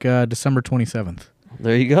be back December 27th.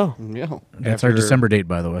 There you go. Yeah. That's our December date,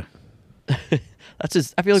 by the way. That's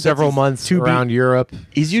just, I feel like several months around Europe.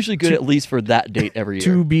 He's usually good at least for that date every year.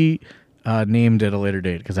 To be named at a later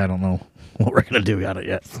date because I don't know what we're going to do on it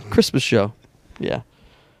yet. Christmas show. Yeah.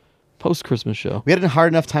 Post-Christmas show. We had a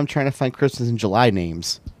hard enough time trying to find Christmas in July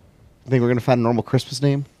names. I think we're going to find a normal Christmas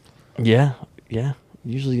name. Yeah.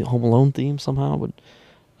 Usually a Home Alone theme somehow.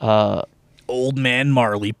 But Old Man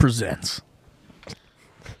Marley presents.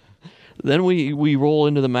 Then we roll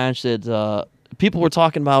into the match that people were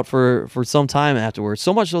talking about for some time afterwards.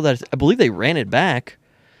 So much so that I believe they ran it back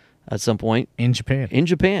at some point. In Japan.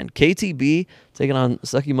 KTB taking on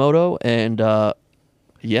Sekimoto, and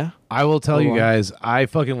yeah. I will tell you guys, I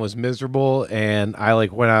fucking was miserable, and I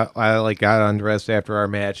went out, I got undressed after our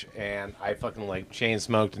match, and I fucking chain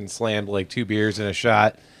smoked and slammed 2 beers and a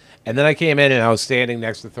shot. And then I came in and I was standing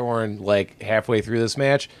next to Thorne halfway through this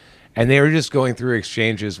match. And they were just going through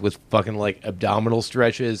exchanges with fucking abdominal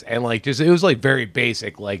stretches and it was very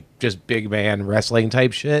basic, just big man wrestling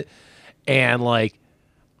type shit. And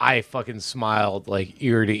I fucking smiled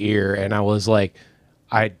ear to ear, and I was like,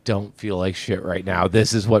 I don't feel like shit right now.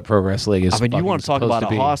 This is what pro wrestling is. I mean, you want to talk about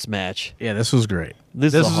a Haas match? Yeah, this was great.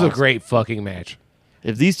 This is a great fucking match.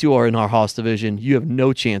 If these two are in our Haas division, you have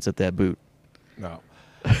no chance at that boot. No.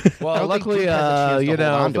 Well, luckily, fucking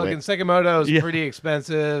Sekimoto is pretty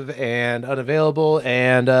expensive and unavailable,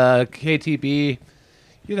 and KTB,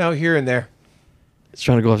 here and there. It's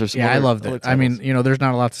trying to go after some I other loved it. I mean, there's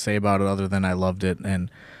not a lot to say about it other than I loved it,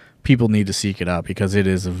 and people need to seek it out because it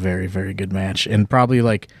is a very, very good match, and probably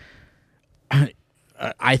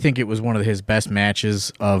I think it was one of his best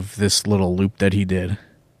matches of this little loop that he did.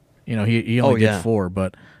 He only did 4,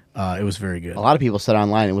 but It was very good. A lot of people said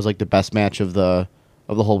online it was like the best match of the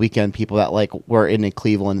whole weekend. People that like were in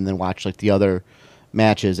Cleveland and then watched like the other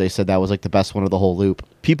matches, they said that was like the best one of the whole loop.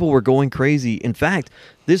 People were going crazy. In fact,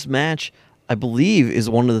 this match, I believe, is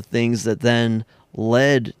one of the things that then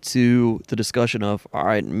led to the discussion of, all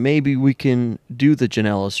right, maybe we can do the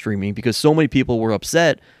Janela streaming, because so many people were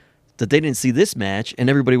upset that they didn't see this match and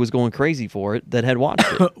everybody was going crazy for it that had watched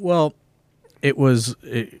it. Well, it was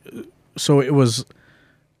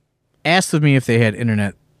asked of me if they had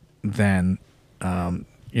internet then,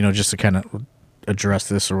 just to kind of address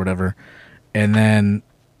this or whatever. And then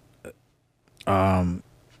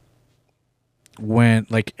when,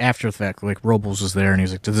 like, after the fact, like, Robles was there and he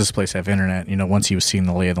was like, does this place have internet? Once he was seeing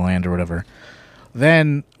the lay of the land or whatever.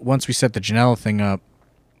 Then, once we set the Janela thing up,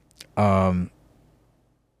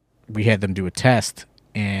 we had them do a test,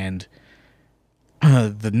 and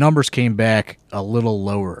the numbers came back a little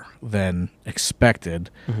lower than expected.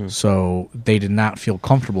 Mm-hmm. So they did not feel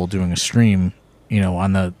comfortable doing a stream,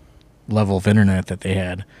 on the level of internet that they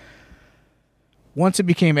had. Once it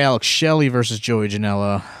became Alex Shelley versus Joey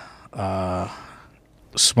Janela,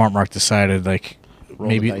 Smart Mark decided, like,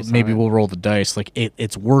 maybe we'll roll the dice. Like,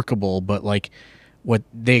 it's workable, but, like, what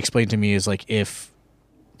they explained to me is, like, if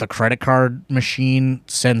the credit card machine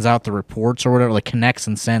sends out the reports or whatever, like, connects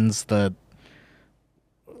and sends the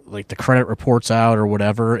credit reports out or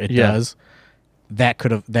whatever it does, that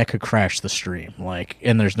could crash the stream. Like,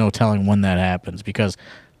 and there's no telling when that happens because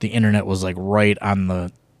the internet was, like, right on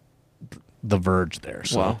the verge there.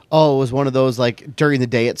 So. Wow. Oh, it was one of those, like, during the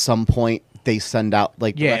day at some point they send out,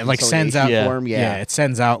 like, it like sends out form. it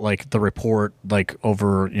sends out, like, the report, like,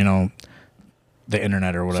 over the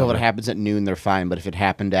internet or whatever. So if it happens at noon, they're fine. But if it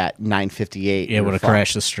happened at 9:58, it would have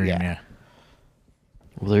crashed the stream. Yeah.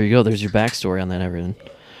 Well, there you go. There's your backstory on that, everything.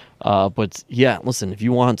 But yeah, listen, if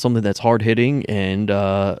you want something that's hard hitting and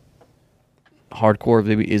hardcore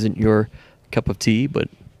maybe isn't your cup of tea, but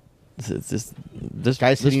this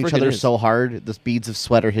guys hitting each other is. so hard, the beads of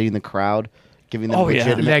sweat are hitting the crowd, giving them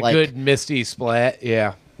legitimate, that like, good misty splat.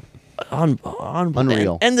 Yeah.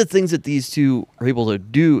 Unreal. And the things that these two are able to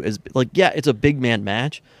do is, like, yeah, it's a big man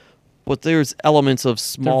match, but there's elements of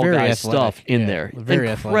small very guy athletic. stuff in Yeah, there. very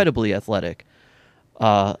Incredibly athletic.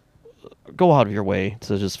 Go out of your way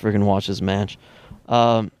to just freaking watch this match.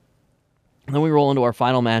 Then we roll into our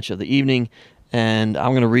final match of the evening, and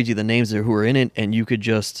I'm going to read you the names who are in it, and you could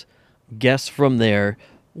just guess from there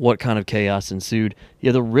what kind of chaos ensued. You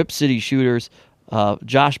have the Rip City Shooters,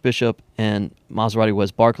 Josh Bishop and Maserati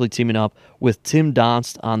Wes Barkley teaming up with Tim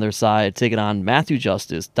Donst on their side, taking on Matthew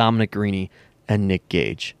Justice, Dominic Greeny, and Nick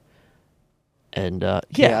Gage. And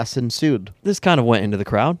chaos ensued. This kind of went into the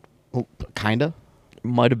crowd. Kinda.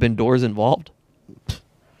 Might have been doors involved.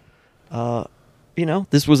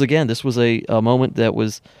 This was a moment that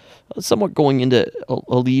was somewhat going into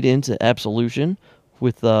a lead into Absolution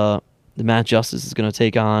with the Matt Justice is going to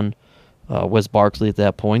take on Wes Barkley at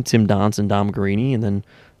that point, Tim Donst and Dom Greeny, and then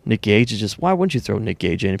Nick Gage is just, why wouldn't you throw Nick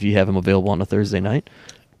Gage in if you have him available on a Thursday night?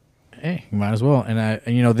 Hey, you might as well. And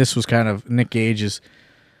this was kind of Nick Gage's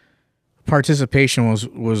participation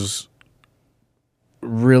was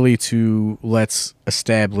really to let's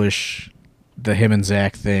establish the him and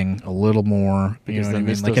Zach thing a little more. You know what I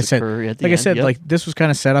mean? Like I said, like, this was kind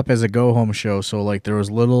of set up as a go home show, so, like, there was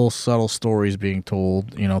little subtle stories being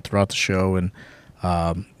told, throughout the show, and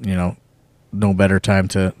no better time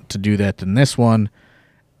to do that than this one.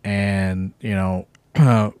 And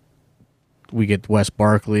we get Wes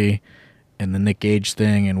Barkley and the Nick Gage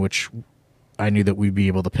thing, in which I knew that we'd be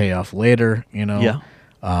able to pay off later.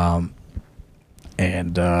 I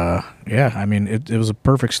mean, it was a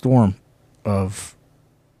perfect storm of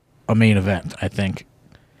a main event, I think.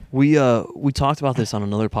 We talked about this on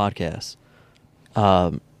another podcast,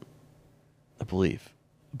 I believe.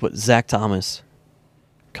 But Zach Thomas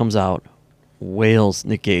comes out, wails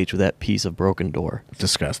Nick Gage with that piece of broken door.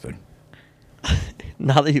 Disgusting.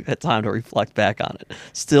 Now that you've had time to reflect back on it,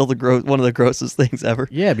 still one of the grossest things ever.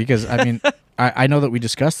 Yeah, because, I mean, I know that we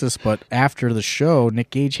discussed this, but after the show,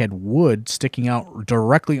 Nick Gage had wood sticking out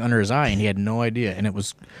directly under his eye, and he had no idea, and it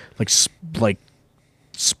was like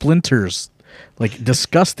splinters, like,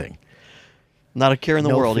 disgusting. Not a care in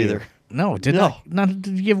the world fear. either. No, not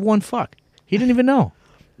to give one fuck. He didn't even know.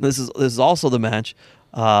 This is also the match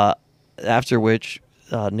after which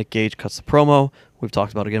Nick Gage cuts the promo. We've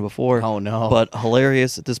talked about it again before. Oh, no. But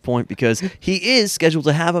hilarious at this point because he is scheduled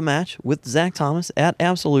to have a match with Zach Thomas at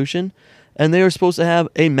Absolution, and they are supposed to have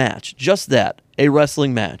a match. Just that, a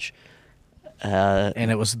wrestling match.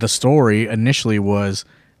 And it was the story initially was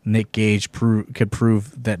Nick Gage could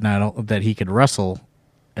prove that that he could wrestle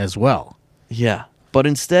as well. Yeah. But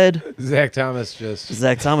instead, Zach Thomas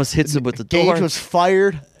hits him with the Gage door. was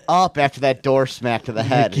fired up after that door smack to the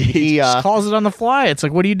head. Gage He Just calls it on the fly. It's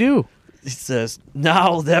like, what do you do? He says,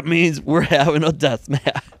 "Now that means we're having a death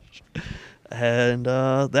match." And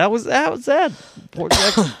that was sad. Poor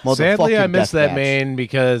Jackson. Sadly, I Motherfucking missed that deathmatch. main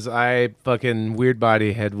because I fucking Weird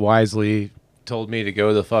Body had wisely told me to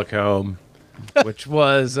go the fuck home, which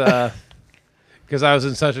was because I was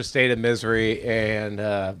in such a state of misery.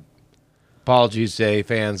 And apologies to any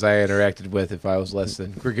fans I interacted with if I was less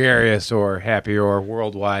than gregarious or happy or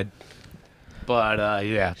worldwide. But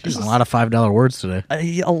yeah, There's a lot of $5 words today.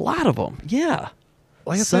 A lot of them, yeah.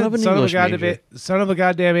 like I Son said, of an English major. son of a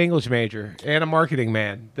goddamn English major and a marketing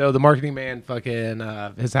man. Though the marketing man fucking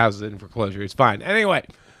his house is in foreclosure. It's fine. Anyway,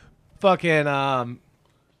 fucking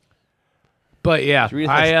but yeah, Did you read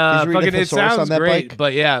I the fucking it thesaurus on sounds that great. bike?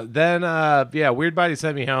 But yeah, then Weird Body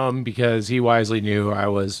sent me home because he wisely knew I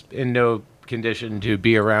was in no condition to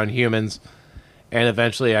be around humans, and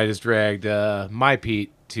eventually I just dragged my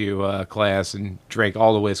Pete to class and drank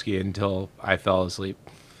all the whiskey until I fell asleep.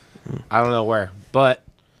 I don't know where, but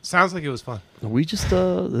sounds like it was fun. We just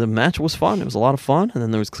the match was fun. It was a lot of fun, and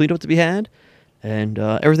then there was cleanup to be had, and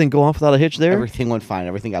everything go off without a hitch there. Everything went fine.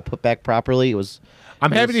 Everything got put back properly.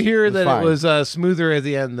 I'm happy to hear that fine. it was smoother at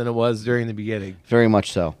the end than it was during the beginning. Very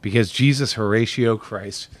much so. Because Jesus Horatio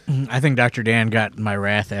Christ. I think Dr. Dan got my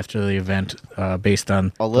wrath after the event based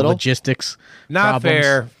on A little? the logistics. Not problems.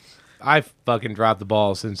 fair. I fucking dropped the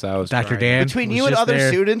ball since I was Dr. trying. Dan Between was you and just other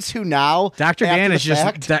there. students who now Dr. after Dan the is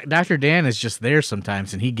just fact- Dr. Dan is just there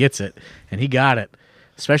sometimes, and he gets it, and he got it,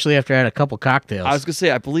 especially after I had a couple cocktails. I was gonna say,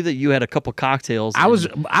 I believe that you had a couple cocktails. I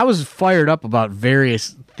was fired up about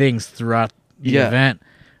various things throughout the Yeah. event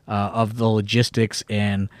of the logistics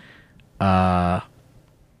and I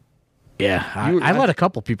let a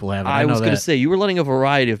couple people have it. I know was going to that. say you were letting a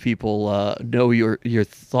variety of people know your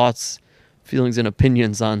thoughts, feelings, and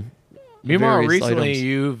opinions on. Meanwhile, various recently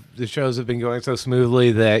items. the shows have been going so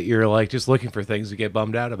smoothly that you're like just looking for things to get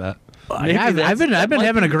bummed out about. Maybe I've that's- been that might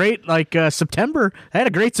having a be- great September. I had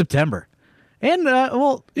a great September, and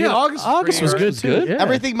August was pretty good good. too. Good. Yeah.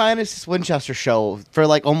 Everything minus this Winchester show for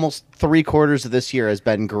like almost 3/4 of this year has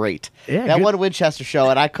been great. Yeah, that good. one Winchester show,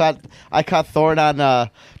 and I caught Thorne on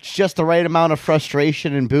just the right amount of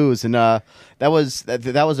frustration and booze, and that was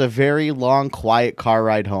a very long, quiet car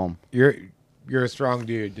ride home. You're a strong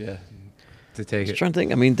dude to take Just it. trying to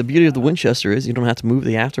think. I mean, the beauty of the Winchester is you don't have to move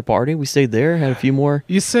the after party. We stayed there, had a few more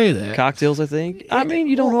You say that. cocktails. I think. I mean,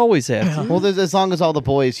 you don't always have to. Well, as long as all the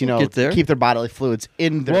boys, Get there. keep their bodily fluids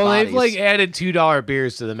in their Well, bodies. they've like added $2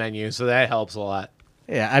 beers to the menu, so that helps a lot.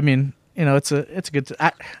 Yeah, I mean, it's a good.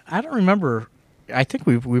 I don't remember. I think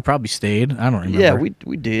we probably stayed. I don't remember. Yeah,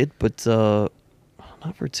 we did, but not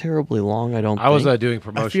for terribly long. I don't. I was think. doing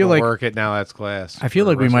promotional like- work at Now That's Class. I feel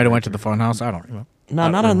for like we might have went to Wrestling. the Funhouse. I don't remember. No,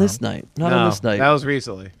 not on this night. Not on this night. That was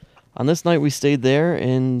recently. On this night, we stayed there,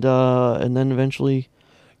 and then eventually,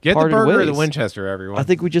 Get the parted burger or the ways. Winchester, everyone. I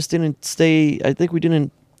think we just didn't stay. I think we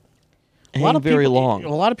didn't hang very long.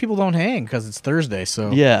 A lot of people don't hang because it's Thursday.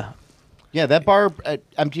 So Yeah. yeah, that bar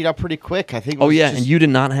emptied out pretty quick. I think. It Oh was yeah, just- and you did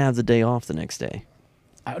not have the day off the next day.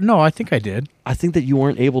 No, I think I did. I think that you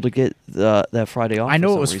weren't able to get that Friday off. I know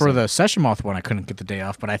for it some was for reason. the Session Moth one. I couldn't get the day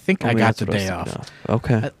off, but I think Oh, I maybe got that's the what I was day thinking off. of.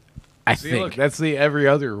 Okay. I See, think. look, that's the every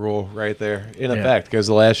other rule right there in Yeah. effect, because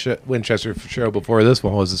the last Winchester show before this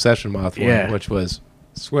one was the Session Moth one, Yeah. which was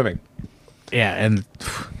swimming. Yeah, and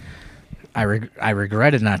I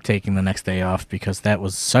regretted not taking the next day off because that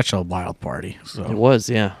was such a wild party. It So was,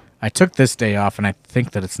 yeah. I took this day off, and I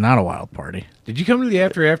think that it's not a wild party. Did you come to the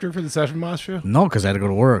after for the Session Moth show? No, because I had to go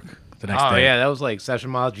to work the next Oh day. yeah, that was like Session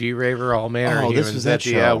Moth, G Raver, all manner Oh, of this humans was at that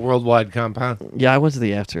the show. Worldwide compound. Yeah, I went to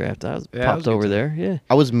the after. I was Yeah, that popped was a good over time. there. Yeah.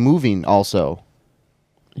 I was moving also.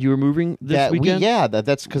 You were moving this weekend?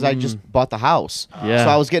 That's because I just bought the house. Yeah. So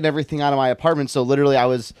I was getting everything out of my apartment. So literally, I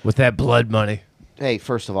was. With that blood money. Hey,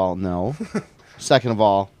 first of all, no. Second of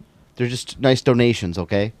all, they're just nice donations,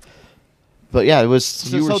 okay? But yeah, it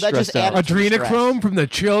was. You were that just stressed out. added to the stress. Adrenochrome from the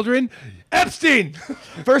children? Epstein!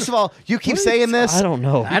 First of all, you keep saying this. I don't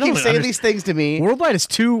know. I You don't keep saying understand. these things to me. Worldwide is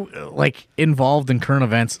too involved in current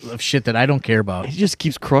events of shit that I don't care about. He just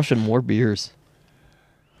keeps crushing more beers.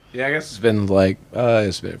 Yeah, I guess it's been like,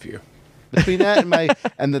 it's been a few. Between that and my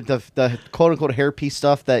and the quote unquote hairpiece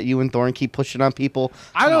stuff that you and Thorne keep pushing on people.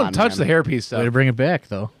 I Come don't on, touch man. the hairpiece Way stuff. to bring it back,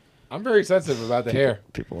 though. I'm very sensitive about the hair.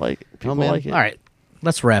 People like it. People man. like it. All right,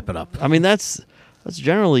 let's wrap it up. I mean, that's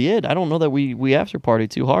generally it. I don't know that we after party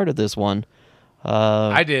too hard at this one.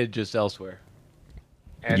 I did just elsewhere.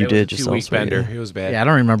 And You it did was a just 2-week elsewhere, bender. yeah. It was bad. Yeah, I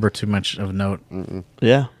don't remember too much of note.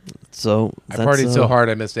 Yeah. So I that's, partied so hard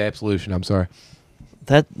I missed Absolution. I'm sorry.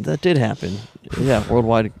 that did happen. Yeah,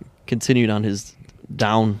 Worldwide continued on his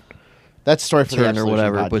down That's story for the turn or Absolution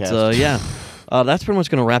whatever. podcast. But that's pretty much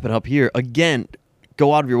going to wrap it up here. Again,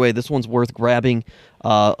 go out of your way. This one's worth grabbing.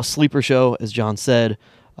 A sleeper show, as John said.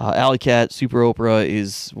 Alley Cat, Super Oprah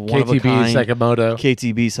is one of a KTB kind. Sekimoto.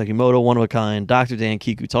 KTB Sekimoto, one of a kind. Dr. Dan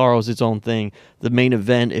Kikutaro is its own thing. The main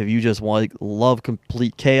event, if you just love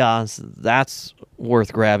complete chaos, that's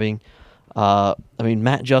worth grabbing. I mean,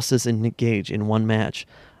 Matt Justice and Nick Gage in one match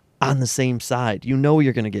on the same side. You know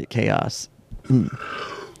you're going to get chaos.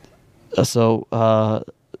 So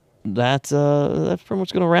that's pretty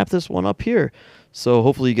much going to wrap this one up here. So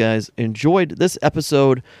hopefully you guys enjoyed this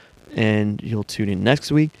episode, and you'll tune in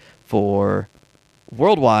next week for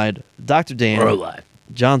Worldwide, Dr. Dan, Worldwide.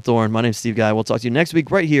 John Thorne. My name's Steve Guy. We'll talk to you next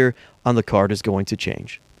week right here on The Card is Going to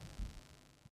Change.